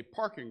a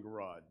parking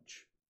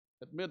garage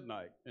at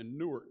midnight in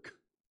Newark,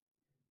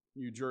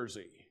 New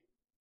Jersey,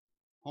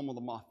 home of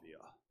the mafia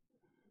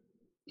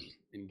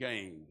and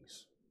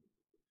gangs.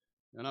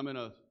 And I'm in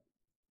a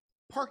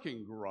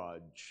parking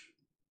garage,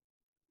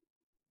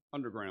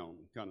 underground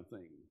kind of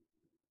thing,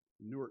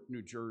 Newark,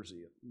 New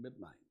Jersey at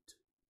midnight.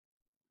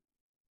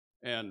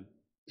 And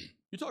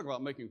you talk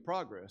about making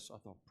progress. I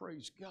thought,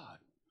 praise God.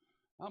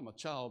 I'm a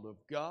child of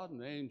God, and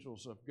the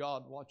angels of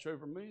God watch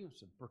over me. I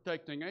said,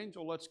 protecting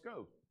angel, let's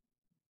go.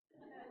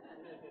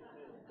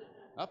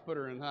 I put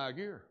her in high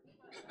gear.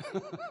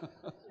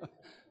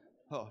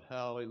 Oh,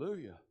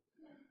 hallelujah.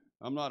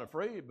 I'm not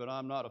afraid, but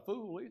I'm not a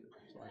fool either.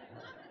 It's like,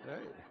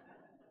 hey.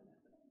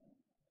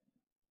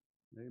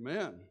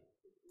 Amen.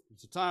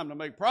 It's a time to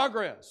make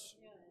progress.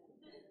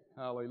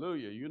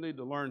 Hallelujah. You need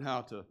to learn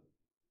how to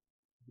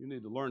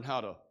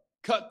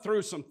cut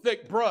through some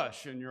thick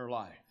brush in your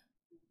life.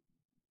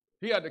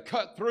 He had to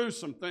cut through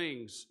some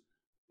things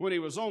when he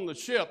was on the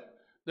ship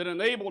that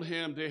enabled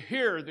him to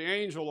hear the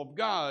angel of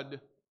God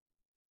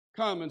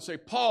come and say,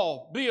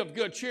 Paul, be of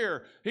good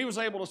cheer. He was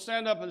able to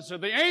stand up and say,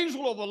 the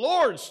angel of the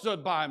Lord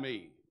stood by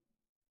me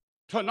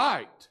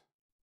tonight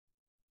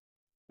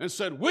and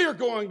said, we're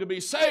going to be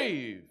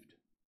saved.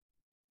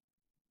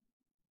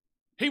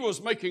 He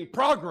was making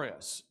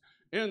progress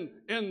in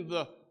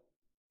the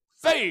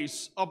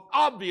face of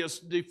obvious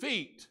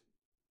defeat.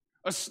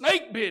 A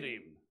snake bit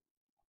him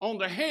on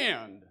the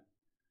hand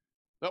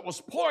that was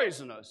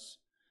poisonous,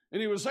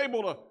 and he was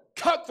able to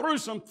cut through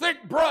some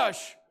thick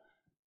brush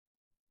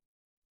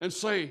and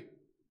say,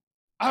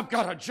 I've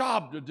got a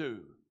job to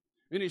do.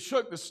 And he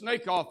shook the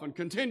snake off and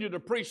continued to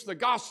preach the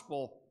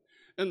gospel,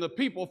 and the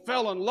people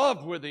fell in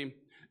love with him.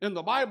 And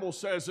the Bible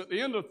says at the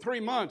end of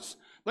 3 months,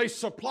 they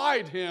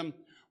supplied him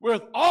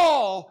with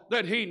all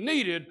that he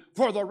needed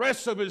for the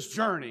rest of his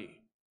journey.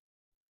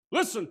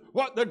 Listen,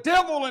 what the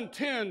devil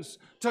intends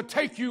to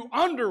take you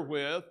under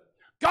with,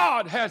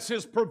 God has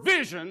his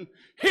provision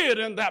hid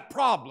in that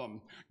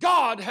problem.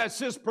 God has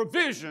his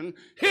provision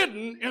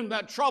hidden in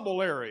that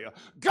trouble area.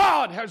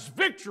 God has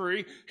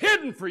victory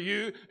hidden for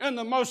you in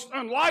the most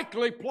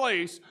unlikely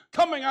place,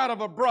 coming out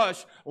of a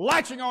brush,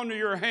 latching onto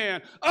your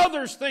hand.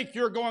 Others think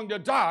you're going to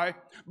die,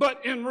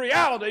 but in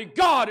reality,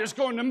 God is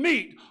going to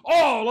meet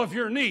all of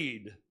your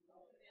need.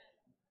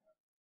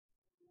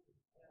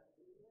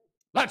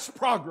 That's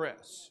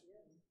progress.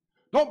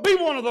 Don't be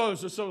one of those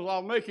that says,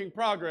 I'm making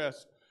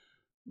progress,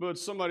 but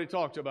somebody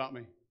talked about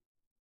me.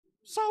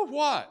 So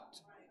what?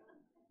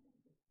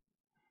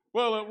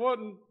 Well,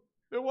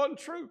 it wasn't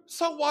true.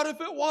 So what if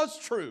it was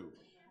true?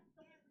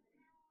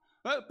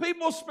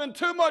 People spend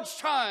too much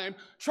time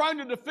trying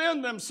to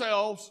defend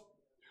themselves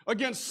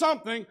against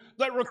something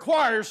that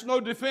requires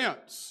no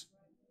defense.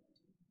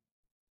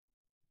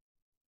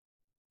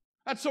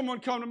 I had someone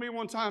come to me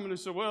one time and they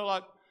said, well,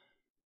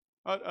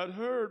 I'd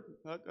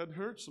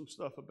heard some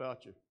stuff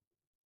about you.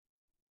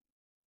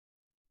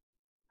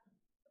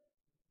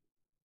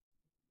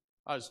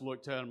 I just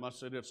looked at him. I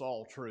said, it's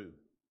all true.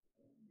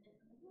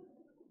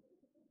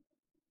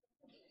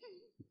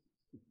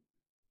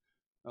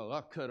 Oh,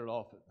 I cut it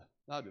off.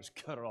 I just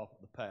cut it off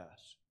at the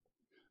pass.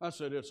 I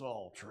said, it's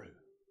all true.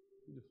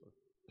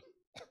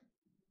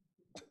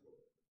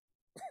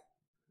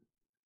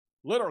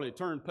 Literally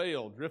turned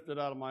pale, drifted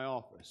out of my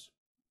office.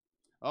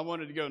 I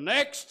wanted to go,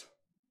 next.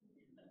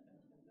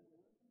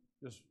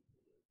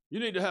 You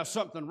need to have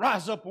something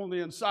rise up on the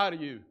inside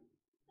of you.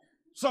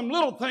 Some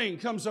little thing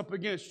comes up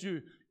against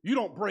you. You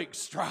don't break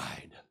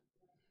stride.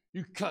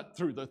 You cut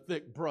through the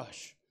thick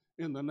brush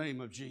in the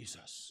name of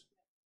Jesus.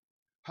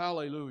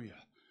 Hallelujah.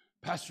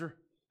 Pastor,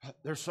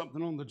 there's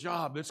something on the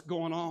job that's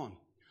going on.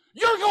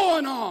 You're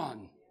going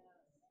on.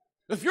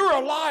 If you're a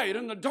light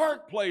in the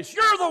dark place,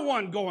 you're the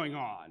one going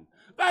on.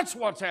 That's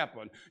what's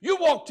happened. You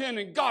walked in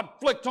and God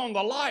flicked on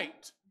the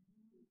light.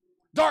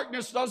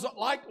 Darkness doesn't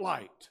like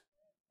light.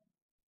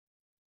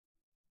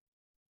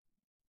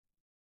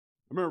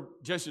 I remember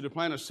Jesse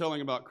Duplantis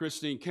telling about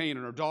Christine Kane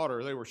and her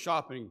daughter. They were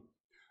shopping.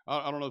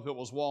 I don't know if it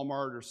was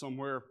Walmart or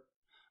somewhere.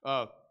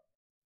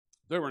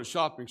 They were in a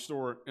shopping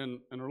store, and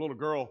her little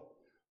girl,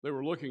 they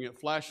were looking at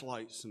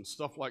flashlights and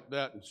stuff like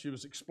that, and she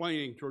was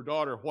explaining to her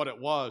daughter what it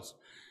was.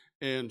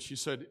 And she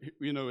said,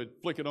 it'd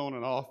flick it on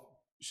and off.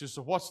 She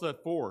said, what's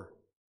that for?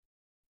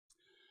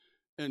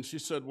 And she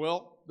said,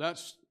 well,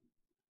 that's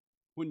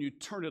when you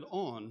turn it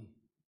on,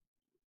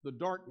 the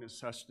darkness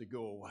has to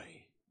go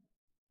away.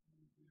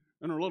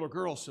 And her little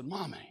girl said,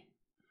 Mommy,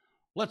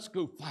 let's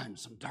go find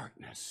some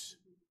darkness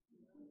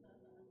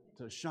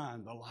to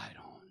shine the light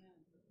on.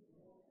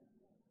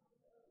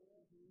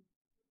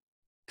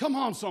 Come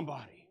on,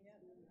 somebody.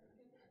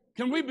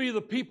 Can we be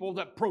the people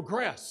that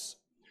progress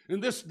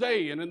in this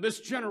day and in this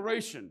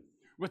generation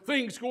with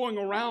things going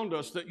around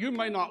us that you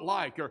may not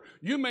like or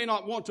you may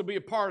not want to be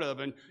a part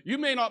of and you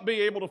may not be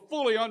able to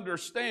fully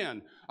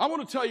understand? I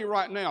want to tell you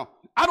right now,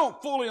 I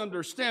don't fully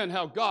understand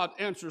how God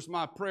answers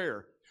my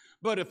prayer.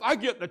 But if I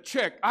get the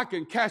check, I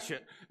can cash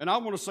it. And I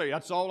want to say,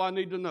 that's all I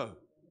need to know.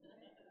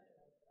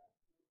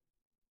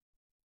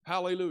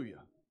 Hallelujah.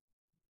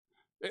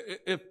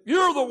 If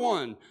you're the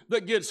one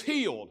that gets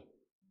healed,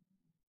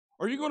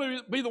 are you going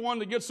to be the one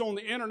that gets on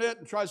the internet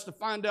and tries to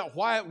find out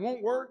why it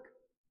won't work?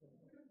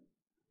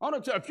 I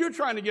want to tell you, if you're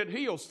trying to get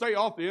healed, stay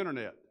off the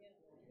internet.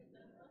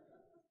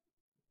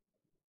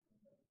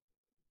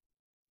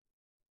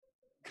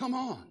 Come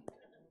on.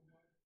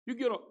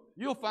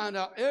 You'll find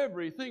out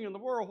everything in the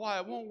world why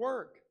it won't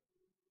work.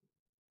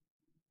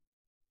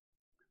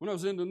 When I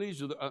was in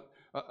Indonesia,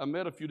 I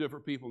met a few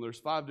different people, and there's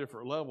 5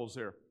 different levels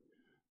there.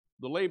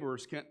 The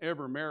laborers can't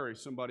ever marry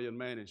somebody in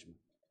management.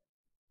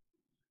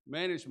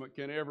 Management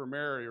can't ever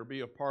marry or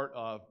be a part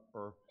of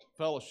or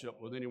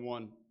fellowship with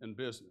anyone in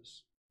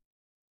business.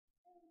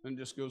 And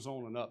it just goes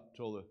on and up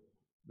till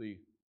the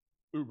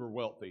uber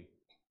wealthy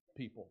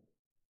people.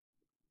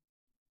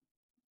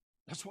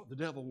 That's what the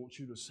devil wants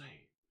you to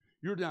say.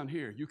 You're down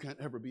here, you can't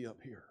ever be up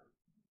here.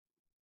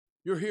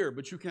 You're here,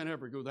 but you can't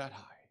ever go that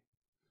high.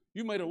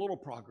 You made a little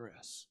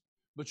progress,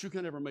 but you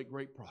can never make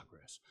great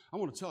progress. I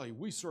want to tell you,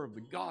 we serve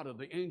the God of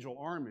the angel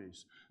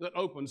armies that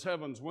opens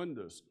heaven's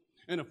windows.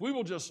 And if we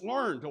will just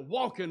learn to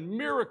walk in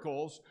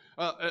miracles,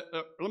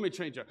 let me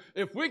change that.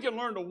 If we can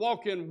learn to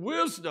walk in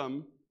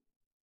wisdom,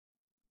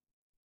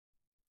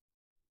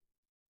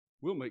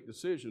 we'll make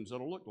decisions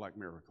that'll look like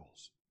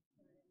miracles.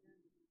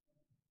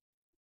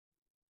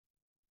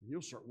 And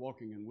you'll start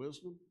walking in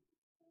wisdom,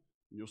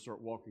 and you'll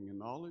start walking in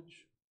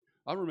knowledge.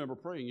 I remember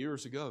praying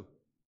years ago.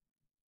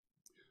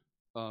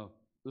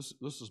 This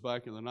was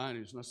back in the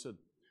 90s, and I said,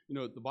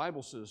 the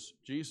Bible says,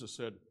 Jesus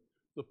said,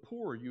 the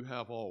poor you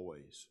have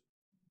always.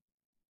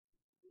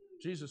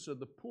 Jesus said,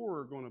 the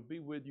poor are going to be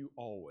with you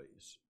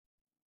always.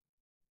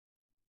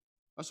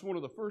 That's one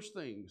of the first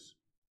things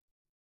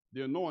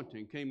the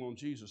anointing came on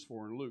Jesus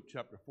for in Luke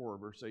chapter 4,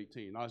 verse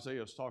 18.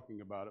 Isaiah is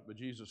talking about it, but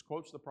Jesus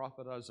quotes the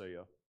prophet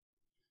Isaiah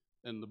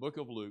in the book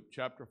of Luke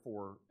chapter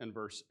 4 and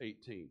verse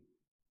 18.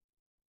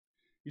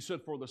 He said,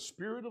 for the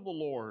Spirit of the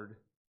Lord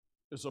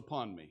is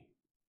upon me.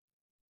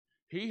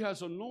 He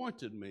has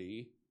anointed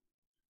me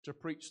to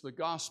preach the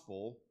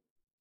gospel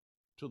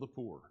to the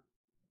poor.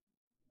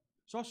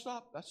 So I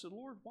stopped. I said,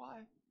 Lord,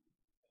 why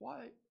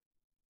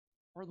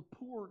are the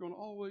poor going to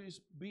always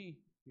be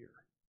here?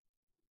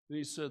 And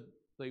he said,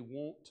 they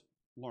won't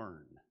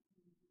learn.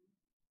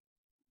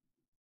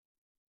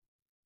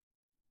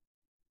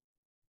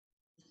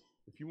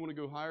 If you want to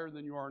go higher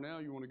than you are now,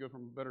 you want to go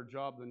from a better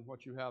job than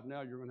what you have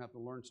now, you're going to have to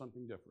learn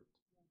something different.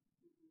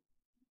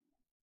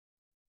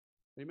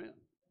 Amen.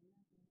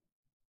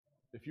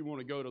 If you want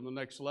to go to the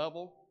next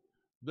level,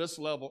 this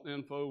level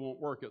info won't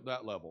work at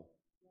that level.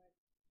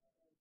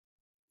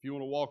 If you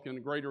want to walk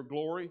in greater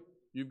glory,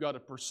 you've got to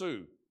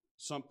pursue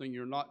something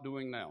you're not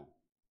doing now.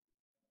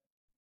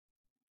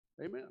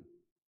 Amen.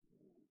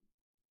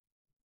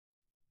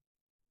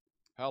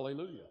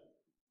 Hallelujah.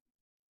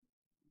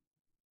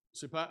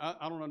 See,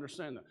 I don't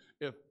understand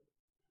that.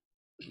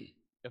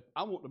 If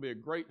I want to be a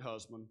great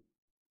husband,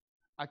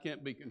 I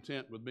can't be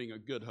content with being a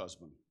good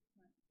husband.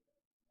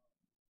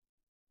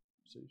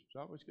 See, so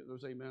I always get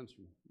those amens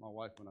from my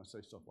wife when I say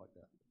stuff like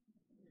that.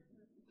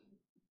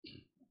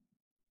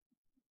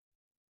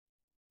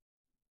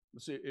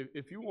 But see,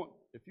 if you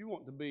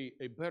want to be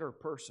a better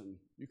person,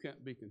 you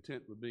can't be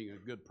content with being a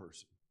good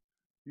person.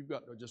 You've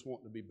got to just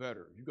want to be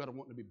better. You've got to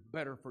want to be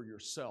better for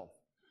yourself.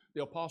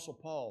 The Apostle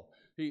Paul,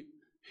 he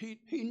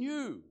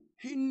knew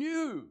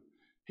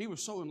he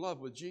was so in love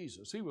with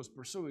Jesus. He was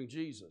pursuing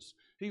Jesus.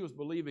 He was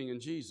believing in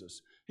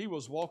Jesus. He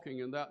was walking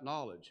in that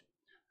knowledge.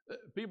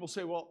 People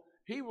say, well,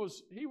 he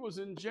was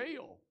in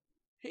jail.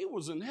 He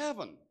was in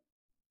heaven.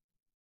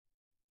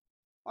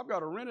 I've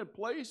got a rented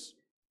place.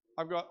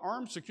 I've got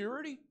armed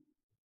security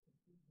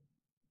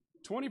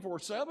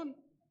 24/7.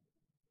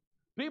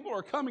 People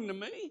are coming to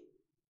me.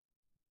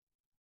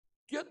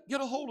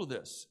 Get a hold of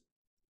this.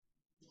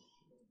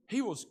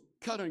 He was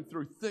cutting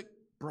through thick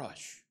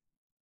brush.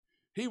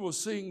 He was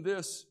seeing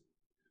this.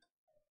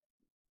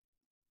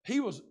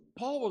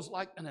 Paul was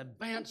like an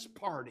advance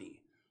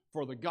party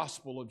for the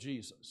gospel of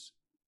Jesus.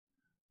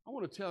 I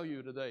want to tell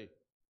you today,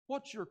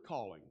 what's your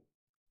calling?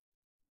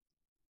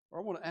 Or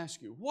I want to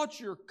ask you, what's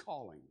your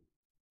calling?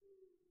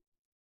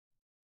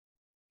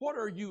 What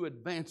are you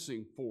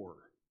advancing for?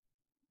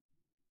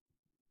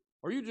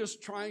 Are you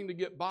just trying to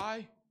get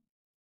by?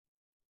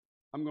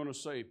 I'm going to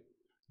say,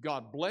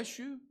 God bless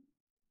you,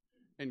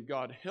 and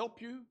God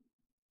help you,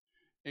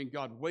 and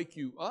God wake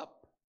you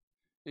up,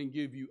 and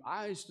give you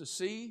eyes to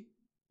see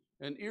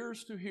and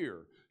ears to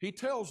hear. He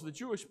tells the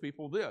Jewish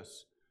people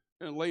this,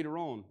 and later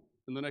on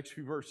in the next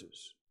few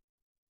verses.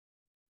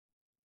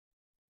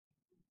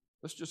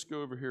 Let's just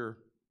go over here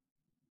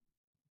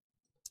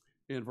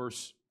in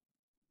verse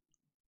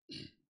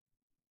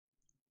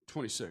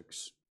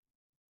 26.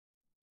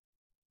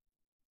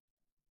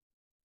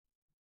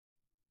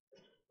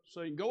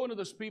 Saying, go into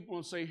this people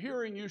and say,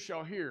 hearing you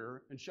shall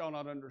hear and shall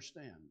not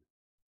understand.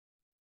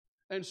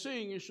 And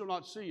seeing you shall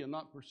not see and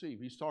not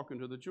perceive. He's talking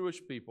to the Jewish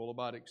people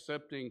about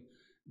accepting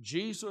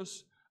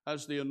Jesus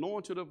as the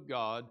anointed of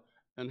God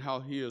and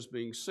how he is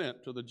being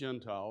sent to the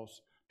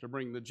Gentiles to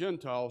bring the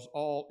Gentiles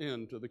all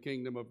into the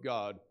kingdom of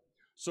God.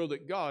 So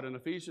that God, in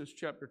Ephesians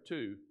chapter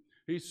 2,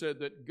 he said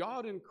that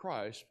God in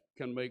Christ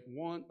can make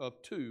one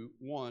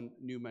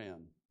new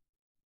man.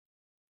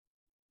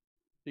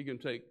 He can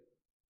take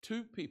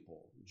two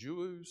people,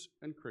 Jews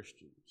and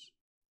Christians,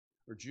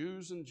 or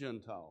Jews and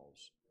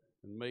Gentiles,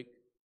 and make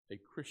a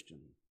Christian.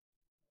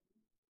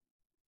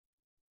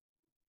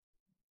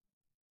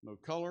 No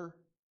color,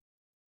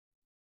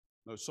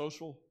 no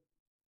social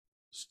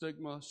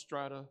stigma,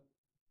 strata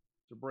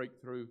to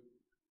break through.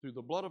 Through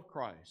the blood of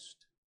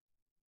Christ,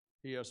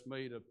 he has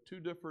made of two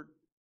different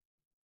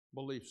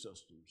belief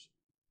systems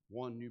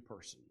one new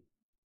person.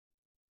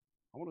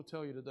 I want to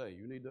tell you today,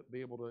 you need to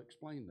be able to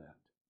explain that.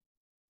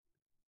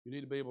 You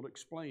need to be able to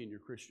explain your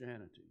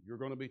Christianity. You're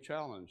going to be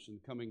challenged in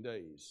coming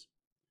days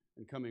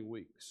and coming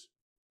weeks.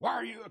 Why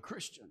are you a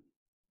Christian?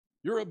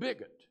 You're a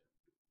bigot.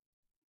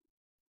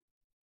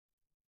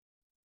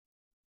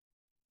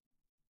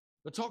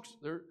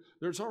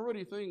 There's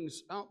already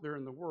things out there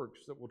in the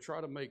works that will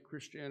try to make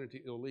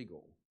Christianity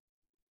illegal,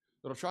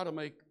 that'll try to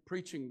make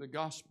preaching the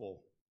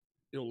gospel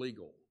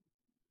illegal.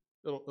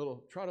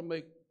 It'll try to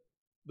make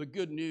the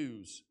good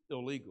news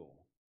illegal.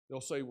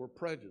 They'll say we're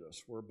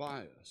prejudiced, we're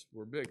biased,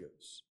 we're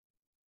bigots.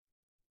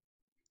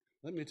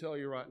 Let me tell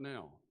you right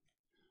now,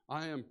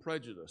 I am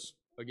prejudiced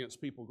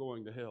against people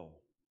going to hell.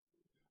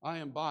 I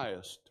am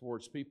biased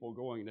towards people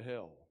going to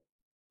hell.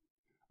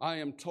 I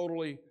am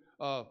totally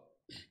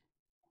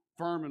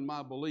firm in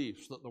my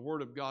beliefs that the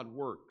Word of God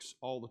works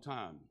all the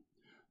time.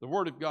 The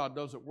Word of God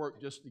doesn't work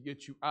just to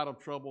get you out of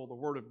trouble. The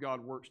Word of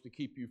God works to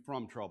keep you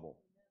from trouble.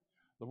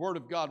 The Word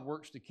of God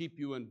works to keep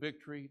you in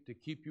victory, to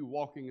keep you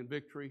walking in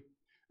victory,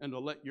 and to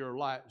let your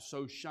light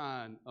so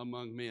shine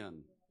among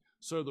men,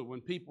 so that when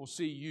people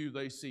see you,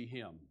 they see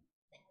Him.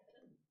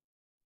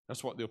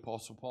 That's what the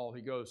Apostle Paul,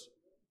 he goes,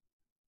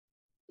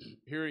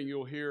 hearing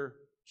you'll hear,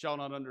 shall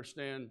not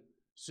understand,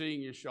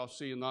 seeing you shall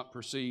see and not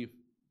perceive.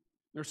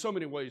 There's so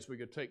many ways we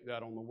could take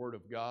that on the Word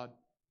of God.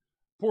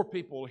 Poor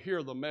people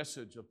hear the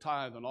message of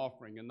tithe and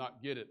offering and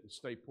not get it and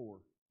stay poor.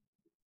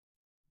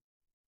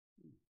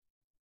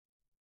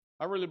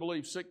 I really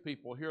believe sick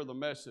people hear the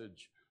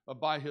message of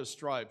by His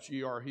stripes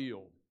ye are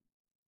healed,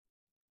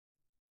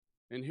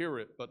 and hear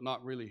it but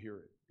not really hear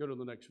it. Go to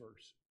the next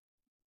verse.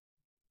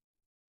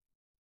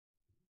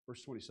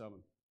 Verse 27.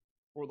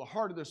 For the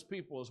heart of this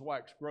people is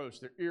waxed gross,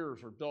 their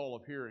ears are dull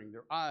of hearing,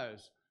 their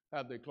eyes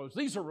have they closed.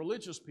 These are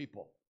religious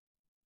people.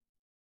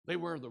 They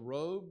wear the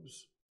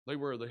robes, they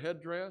wear the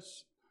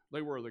headdress,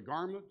 they wear the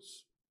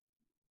garments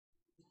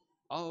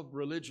of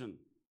religion.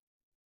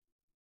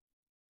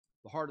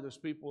 The heart of this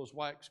people is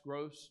waxed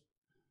gross,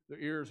 their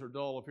ears are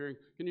dull of hearing.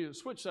 Can you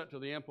switch that to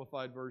the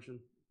Amplified Version?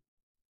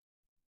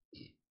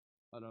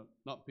 I know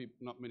not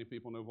many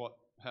people know what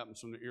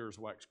happens when the ears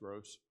wax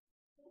gross.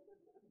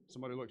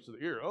 Somebody looks to the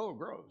ear, oh,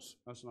 gross.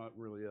 That's not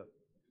really it.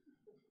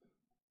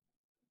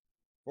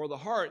 For the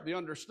heart, the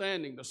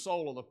understanding, the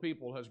soul of the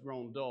people has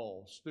grown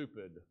dull,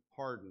 stupid,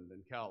 hardened,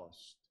 and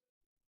calloused.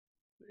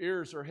 The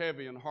ears are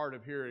heavy and hard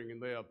of hearing,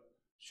 and they have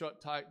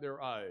shut tight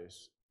their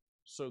eyes,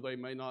 so they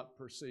may not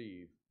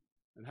perceive,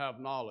 and have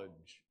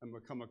knowledge, and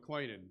become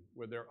acquainted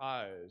with their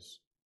eyes,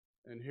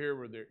 and hear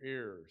with their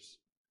ears,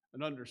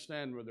 and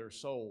understand with their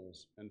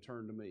souls, and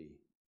turn to me.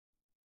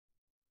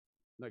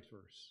 Next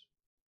verse.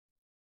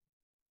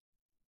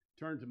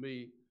 Turn to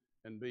me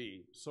and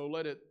be. So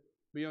let it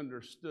be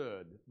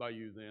understood by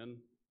you then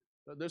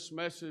that this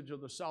message of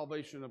the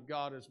salvation of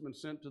God has been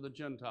sent to the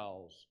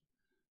Gentiles,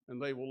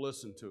 and they will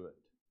listen to it.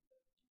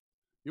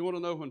 You want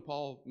to know when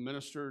Paul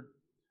ministered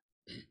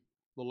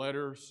the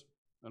letters,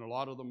 and a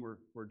lot of them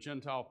were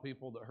Gentile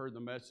people that heard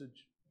the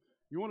message?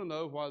 You want to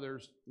know why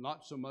there's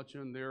not so much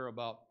in there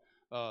about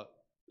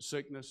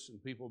sickness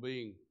and people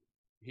being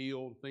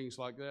healed, things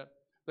like that?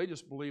 They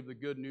just believed the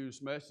good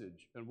news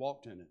message and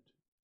walked in it.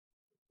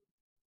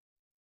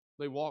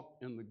 They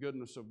walked in the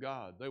goodness of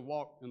God. They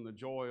walked in the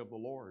joy of the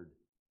Lord.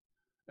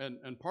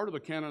 And part of the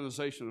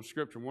canonization of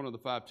Scripture, one of the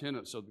 5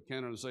 tenets of the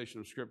canonization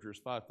of Scripture is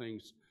 5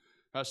 things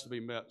has to be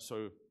met.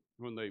 So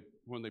when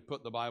they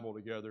put the Bible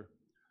together,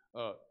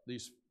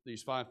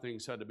 these 5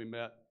 things had to be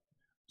met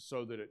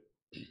so that it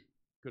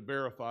could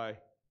verify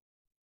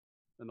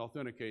and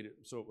authenticate it,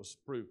 so it was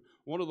proved.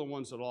 One of the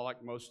ones that I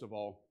like most of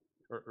all,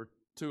 or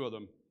 2 of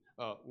them,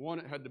 one,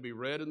 it had to be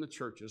read in the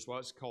churches. Why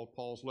it's called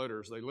Paul's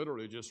letters. They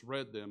literally just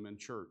read them in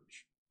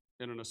church,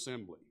 in an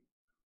assembly,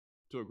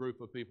 to a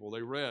group of people.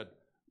 They read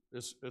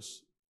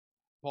this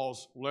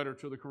Paul's letter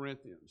to the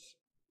Corinthians,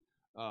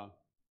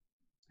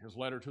 his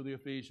letter to the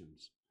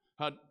Ephesians.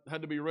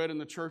 Had to be read in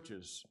the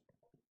churches,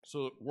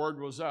 so that word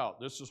was out.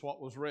 This is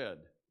what was read.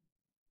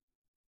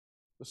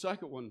 The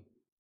second one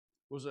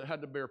was it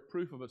had to bear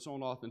proof of its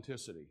own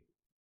authenticity.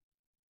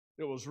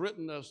 It was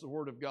written as the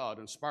Word of God,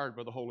 inspired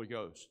by the Holy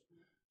Ghost.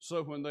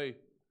 So when they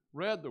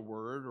read the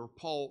Word, or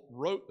Paul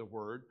wrote the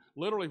Word,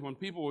 literally when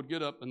people would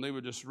get up and they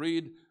would just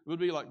read, it would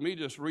be like me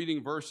just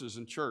reading verses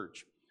in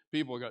church.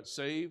 People got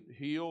saved,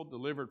 healed,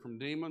 delivered from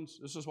demons.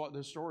 This is what the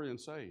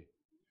historians say.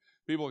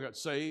 People got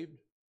saved.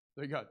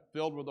 They got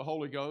filled with the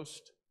Holy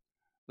Ghost.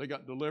 They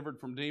got delivered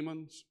from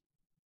demons.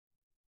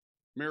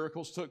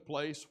 Miracles took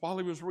place while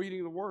he was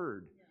reading the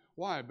Word.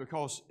 Why?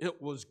 Because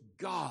it was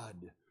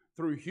God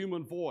through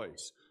human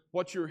voice.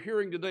 What you're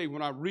hearing today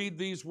when I read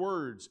these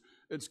words,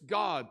 it's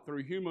God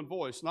through human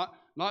voice.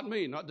 Not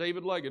me, not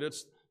David Leggett.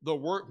 It's the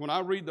word. When I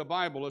read the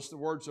Bible, it's the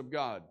words of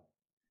God.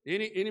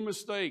 Any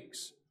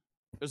mistakes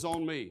is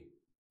on me.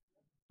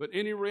 But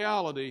any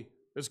reality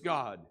is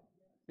God.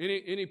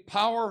 Any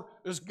power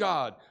is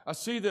God. I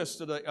see this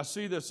today. I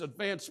see this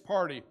advanced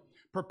party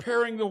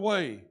preparing the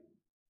way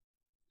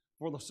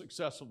for the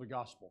success of the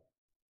gospel.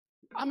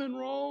 I'm in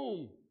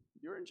Rome.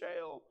 You're in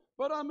jail.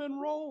 But I'm in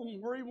Rome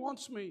where he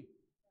wants me.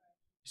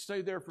 He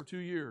stayed there for 2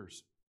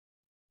 years.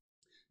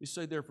 He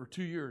stayed there for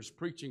 2 years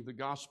preaching the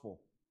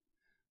gospel,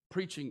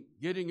 preaching,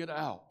 getting it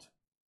out.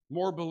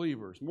 More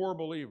believers, more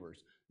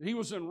believers. He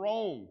was in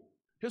Rome.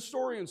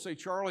 Historians say,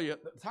 Charlie,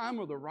 at the time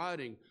of the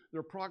writing, there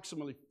are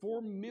approximately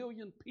 4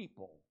 million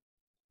people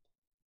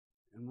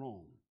in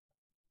Rome.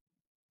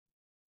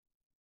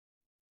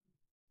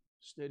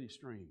 Steady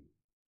stream.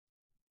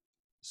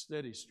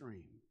 Steady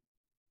stream.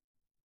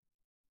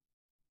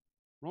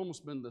 Rome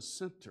has been the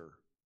center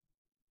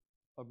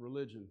of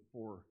religion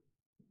for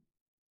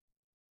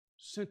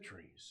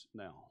centuries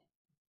now.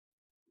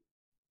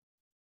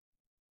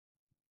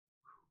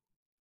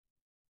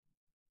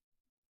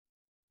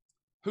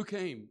 Who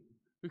came?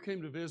 Who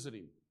came to visit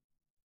him?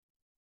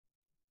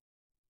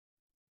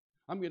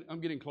 I'm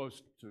getting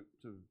close to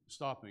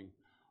stopping,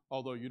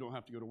 although you don't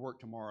have to go to work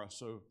tomorrow,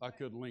 so I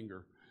could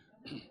linger.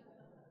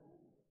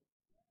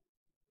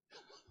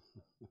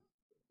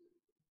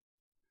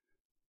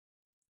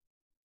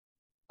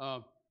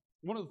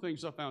 One of the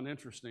things I found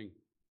interesting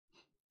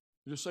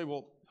is to say,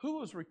 well, who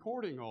was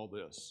recording all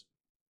this?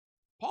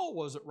 Paul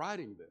wasn't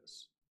writing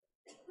this.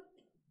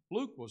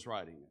 Luke was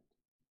writing it.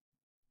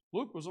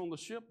 Luke was on the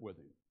ship with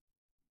him.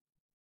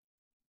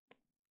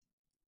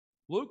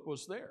 Luke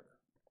was there.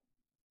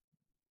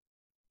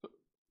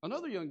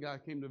 Another young guy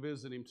came to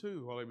visit him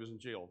too while he was in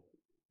jail.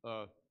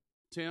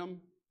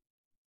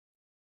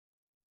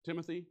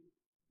 Timothy.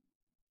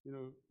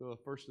 You know,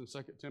 1st and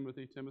 2nd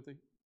Timothy.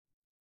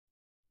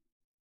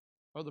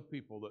 Other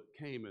people that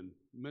came and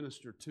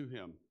ministered to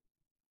him.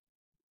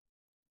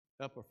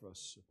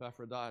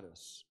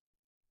 Epaphroditus.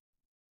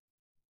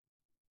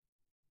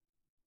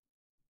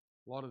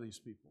 A lot of these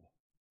people.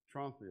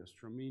 Trophimus,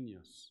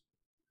 Traminius.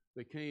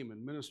 They came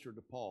and ministered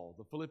to Paul.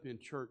 The Philippian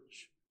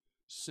church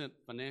sent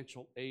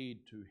financial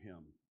aid to him.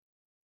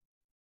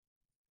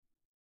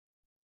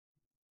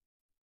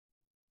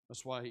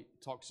 That's why he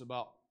talks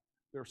about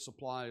their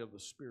supply of the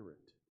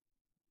Spirit.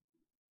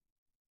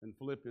 In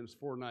Philippians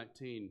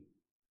 4:19,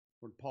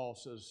 when Paul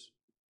says,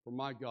 "For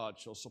my God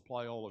shall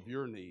supply all of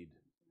your need,"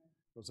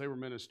 because they were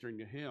ministering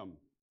to him.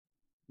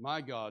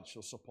 My God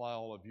shall supply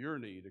all of your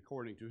need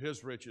according to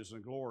his riches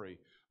and glory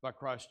by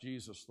Christ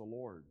Jesus the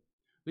Lord.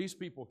 These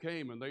people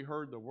came and they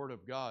heard the word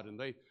of God,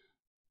 and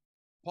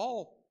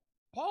Paul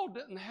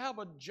didn't have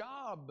a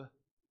job,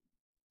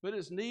 but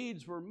his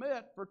needs were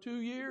met for 2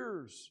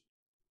 years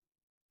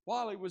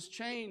while he was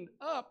chained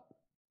up.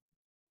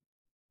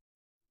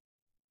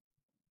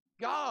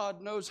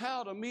 God knows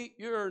how to meet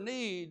your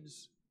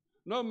needs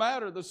no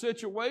matter the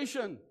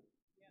situation.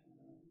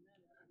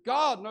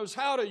 God knows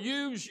how to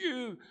use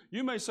you.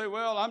 You may say,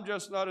 well, I'm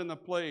just not in the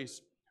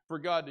place for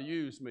God to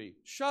use me.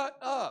 Shut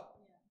up.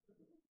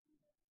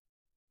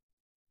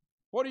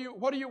 What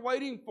are you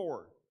waiting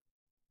for?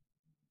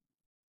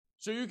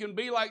 So you can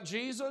be like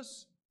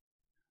Jesus?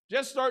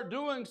 Just start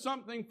doing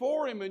something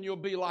for Him and you'll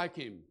be like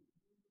Him.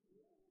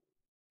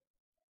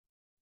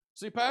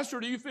 See, Pastor,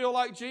 do you feel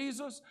like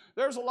Jesus?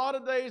 There's a lot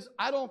of days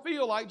I don't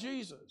feel like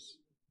Jesus.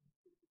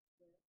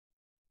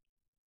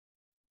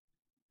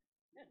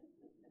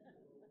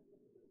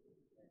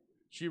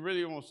 She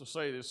really wants to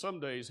say that some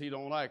days He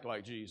don't act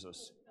like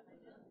Jesus.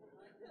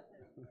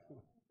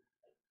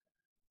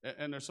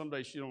 And there's some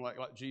days she don't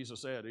like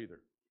Jesus Ed either.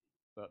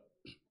 But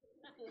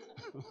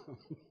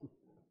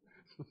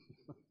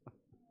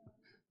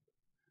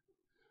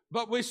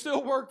but we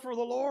still work for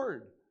the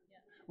Lord.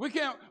 We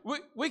can't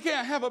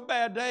have a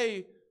bad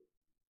day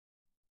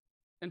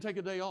and take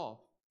a day off.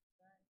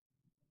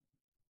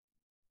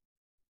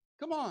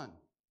 Come on.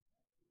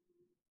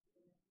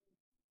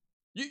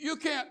 You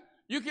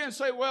can't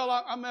say, well,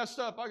 I messed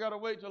up. I got to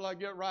wait till I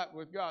get right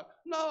with God.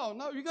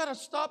 No, you got to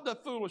stop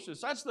that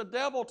foolishness. That's the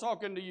devil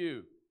talking to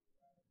you.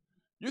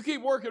 You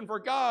keep working for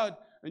God,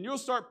 and you'll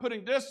start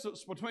putting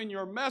distance between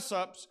your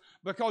mess-ups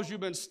because you've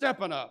been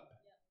stepping up.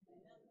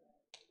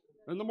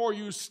 And the more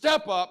you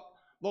step up,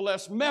 the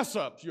less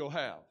mess-ups you'll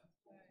have.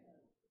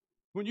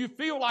 When you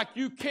feel like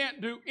you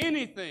can't do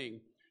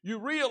anything, you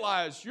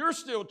realize you're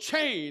still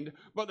chained,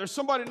 but there's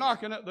somebody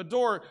knocking at the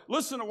door.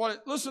 Listen to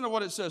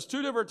what it says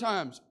 2 different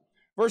times.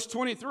 Verse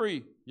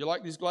 23. You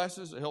like these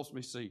glasses? It helps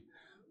me see.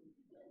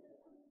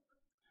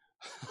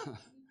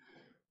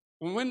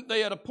 When they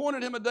had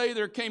appointed him a day,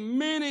 there came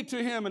many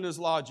to him in his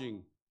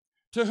lodging,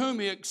 to whom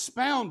he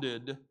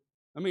expounded,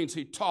 that means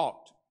he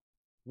taught,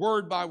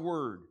 word by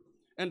word,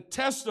 and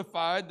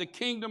testified the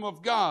kingdom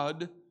of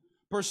God,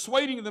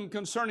 persuading them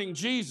concerning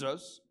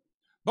Jesus,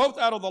 both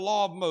out of the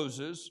law of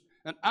Moses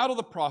and out of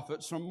the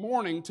prophets, from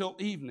morning till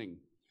evening.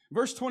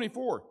 Verse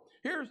 24,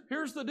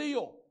 here's the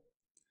deal.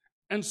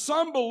 And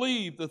some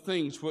believed the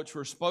things which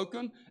were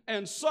spoken,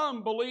 and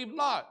some believed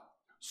not.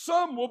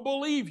 Some will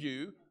believe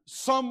you,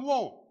 some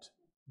won't.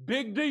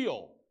 Big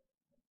deal.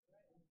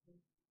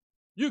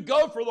 You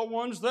go for the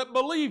ones that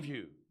believe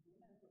you.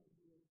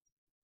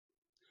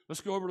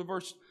 Let's go over to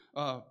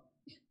the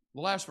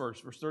last verse,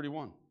 verse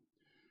 31.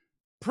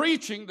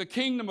 Preaching the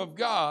kingdom of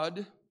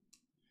God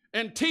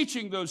and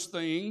teaching those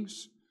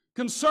things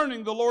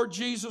concerning the Lord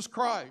Jesus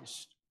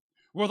Christ,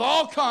 with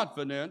all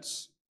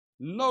confidence,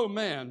 no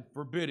man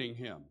forbidding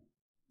him.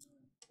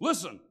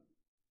 Listen,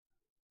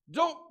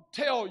 don't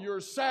tell your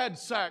sad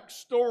sack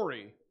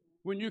story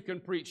when you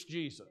can preach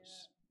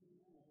Jesus.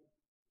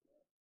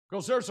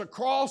 Because there's a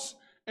cross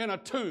and a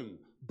tomb.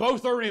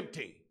 Both are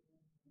empty.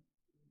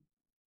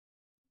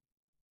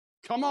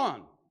 Come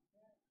on.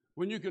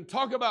 When you can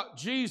talk about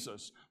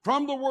Jesus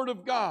from the Word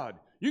of God,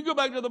 you go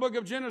back to the book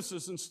of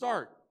Genesis and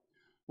start.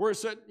 Where it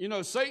said,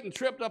 Satan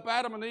tripped up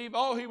Adam and Eve.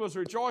 Oh, he was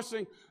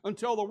rejoicing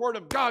until the Word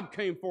of God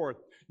came forth.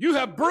 You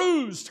have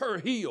bruised her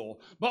heel,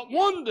 but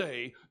one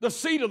day the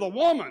seed of the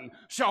woman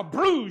shall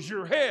bruise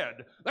your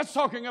head. That's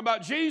talking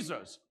about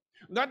Jesus.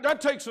 That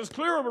takes us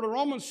clear over to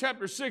Romans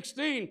chapter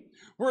 16,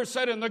 where it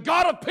said, and the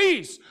God of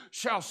peace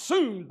shall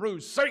soon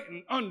bruise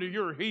Satan under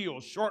your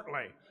heels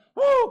shortly.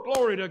 Woo,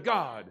 glory to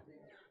God.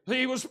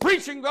 He was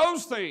preaching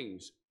those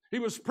things. He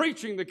was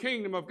preaching the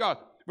kingdom of God.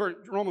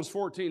 Romans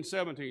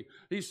 14:17,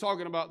 he's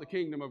talking about the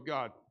kingdom of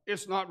God.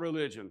 It's not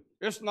religion.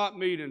 It's not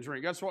meat and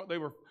drink. That's what they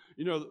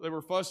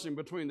were fussing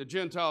between the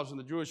Gentiles and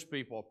the Jewish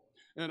people.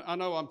 And I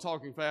know I'm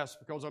talking fast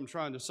because I'm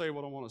trying to say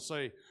what I want to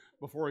say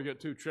before I get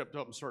too tripped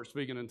up and start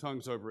speaking in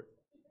tongues over it.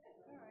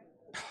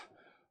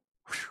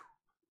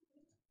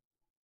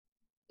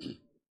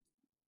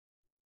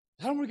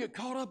 I don't want to get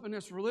caught up in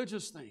this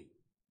religious thing.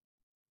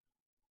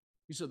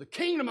 He said, the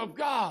kingdom of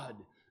God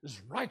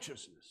is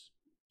righteousness,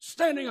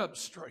 standing up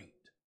straight,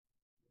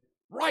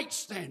 right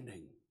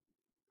standing,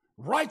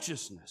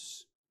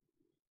 righteousness,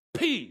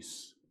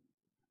 peace,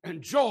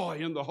 and joy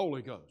in the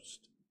Holy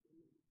Ghost.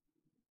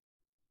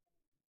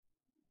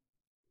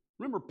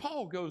 Remember,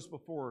 Paul goes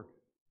before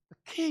the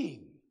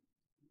king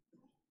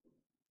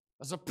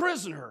as a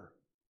prisoner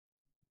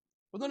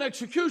with an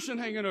execution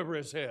hanging over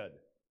his head.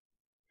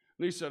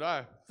 And he said,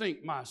 I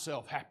think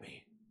myself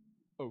happy,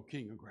 O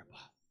King Agrippa.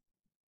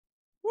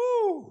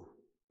 Woo!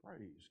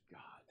 Praise God.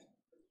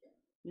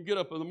 You get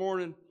up in the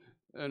morning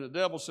and the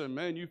devil said,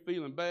 man, you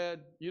feeling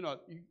bad? You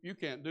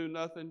can't do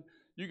nothing.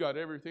 You got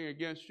everything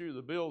against you.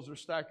 The bills are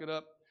stacking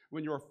up.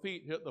 When your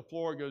feet hit the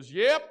floor, it goes,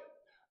 yep,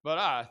 but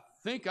I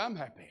think I'm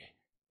happy.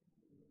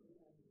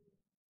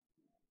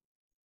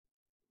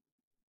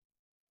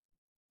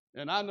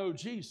 And I know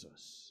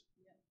Jesus.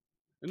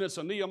 And it's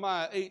a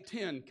Nehemiah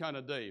 8:10 kind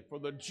of day. For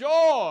the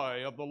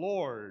joy of the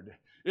Lord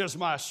is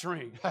my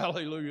strength.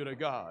 Hallelujah to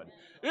God.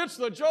 It's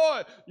the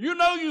joy. You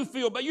know you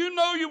feel bad. You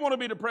know you want to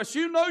be depressed.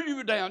 You know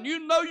you're down. You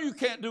know you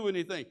can't do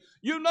anything.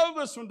 You know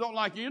this one don't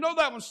like you. You know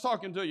that one's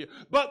talking to you.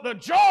 But the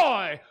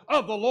joy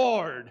of the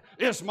Lord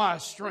is my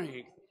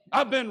strength.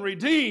 I've been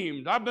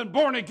redeemed. I've been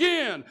born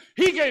again.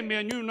 He gave me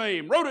a new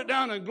name, wrote it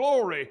down in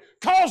glory,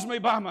 calls me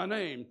by my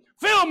name.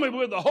 Fill me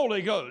with the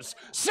Holy Ghost.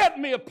 Set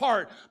me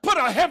apart. Put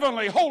a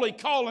heavenly, holy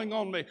calling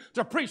on me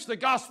to preach the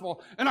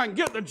gospel, and I can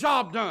get the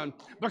job done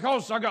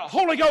because I got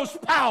Holy Ghost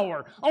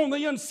power on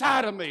the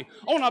inside of me.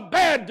 On a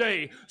bad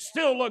day,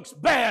 still looks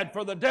bad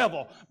for the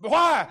devil.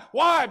 Why?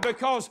 Why?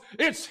 Because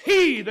it's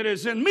He that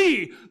is in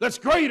me that's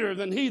greater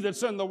than he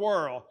that's in the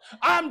world.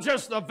 I'm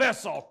just the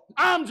vessel.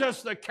 I'm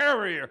just the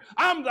carrier.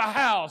 I'm the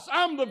house.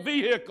 I'm the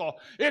vehicle.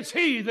 It's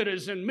He that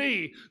is in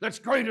me that's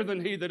greater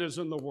than he that is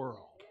in the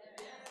world.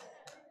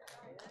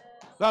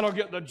 That'll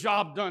get the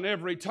job done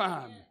every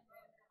time.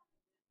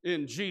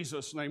 In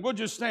Jesus' name. Would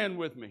you stand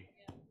with me?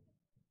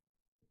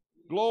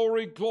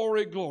 Glory,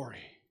 glory,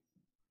 glory.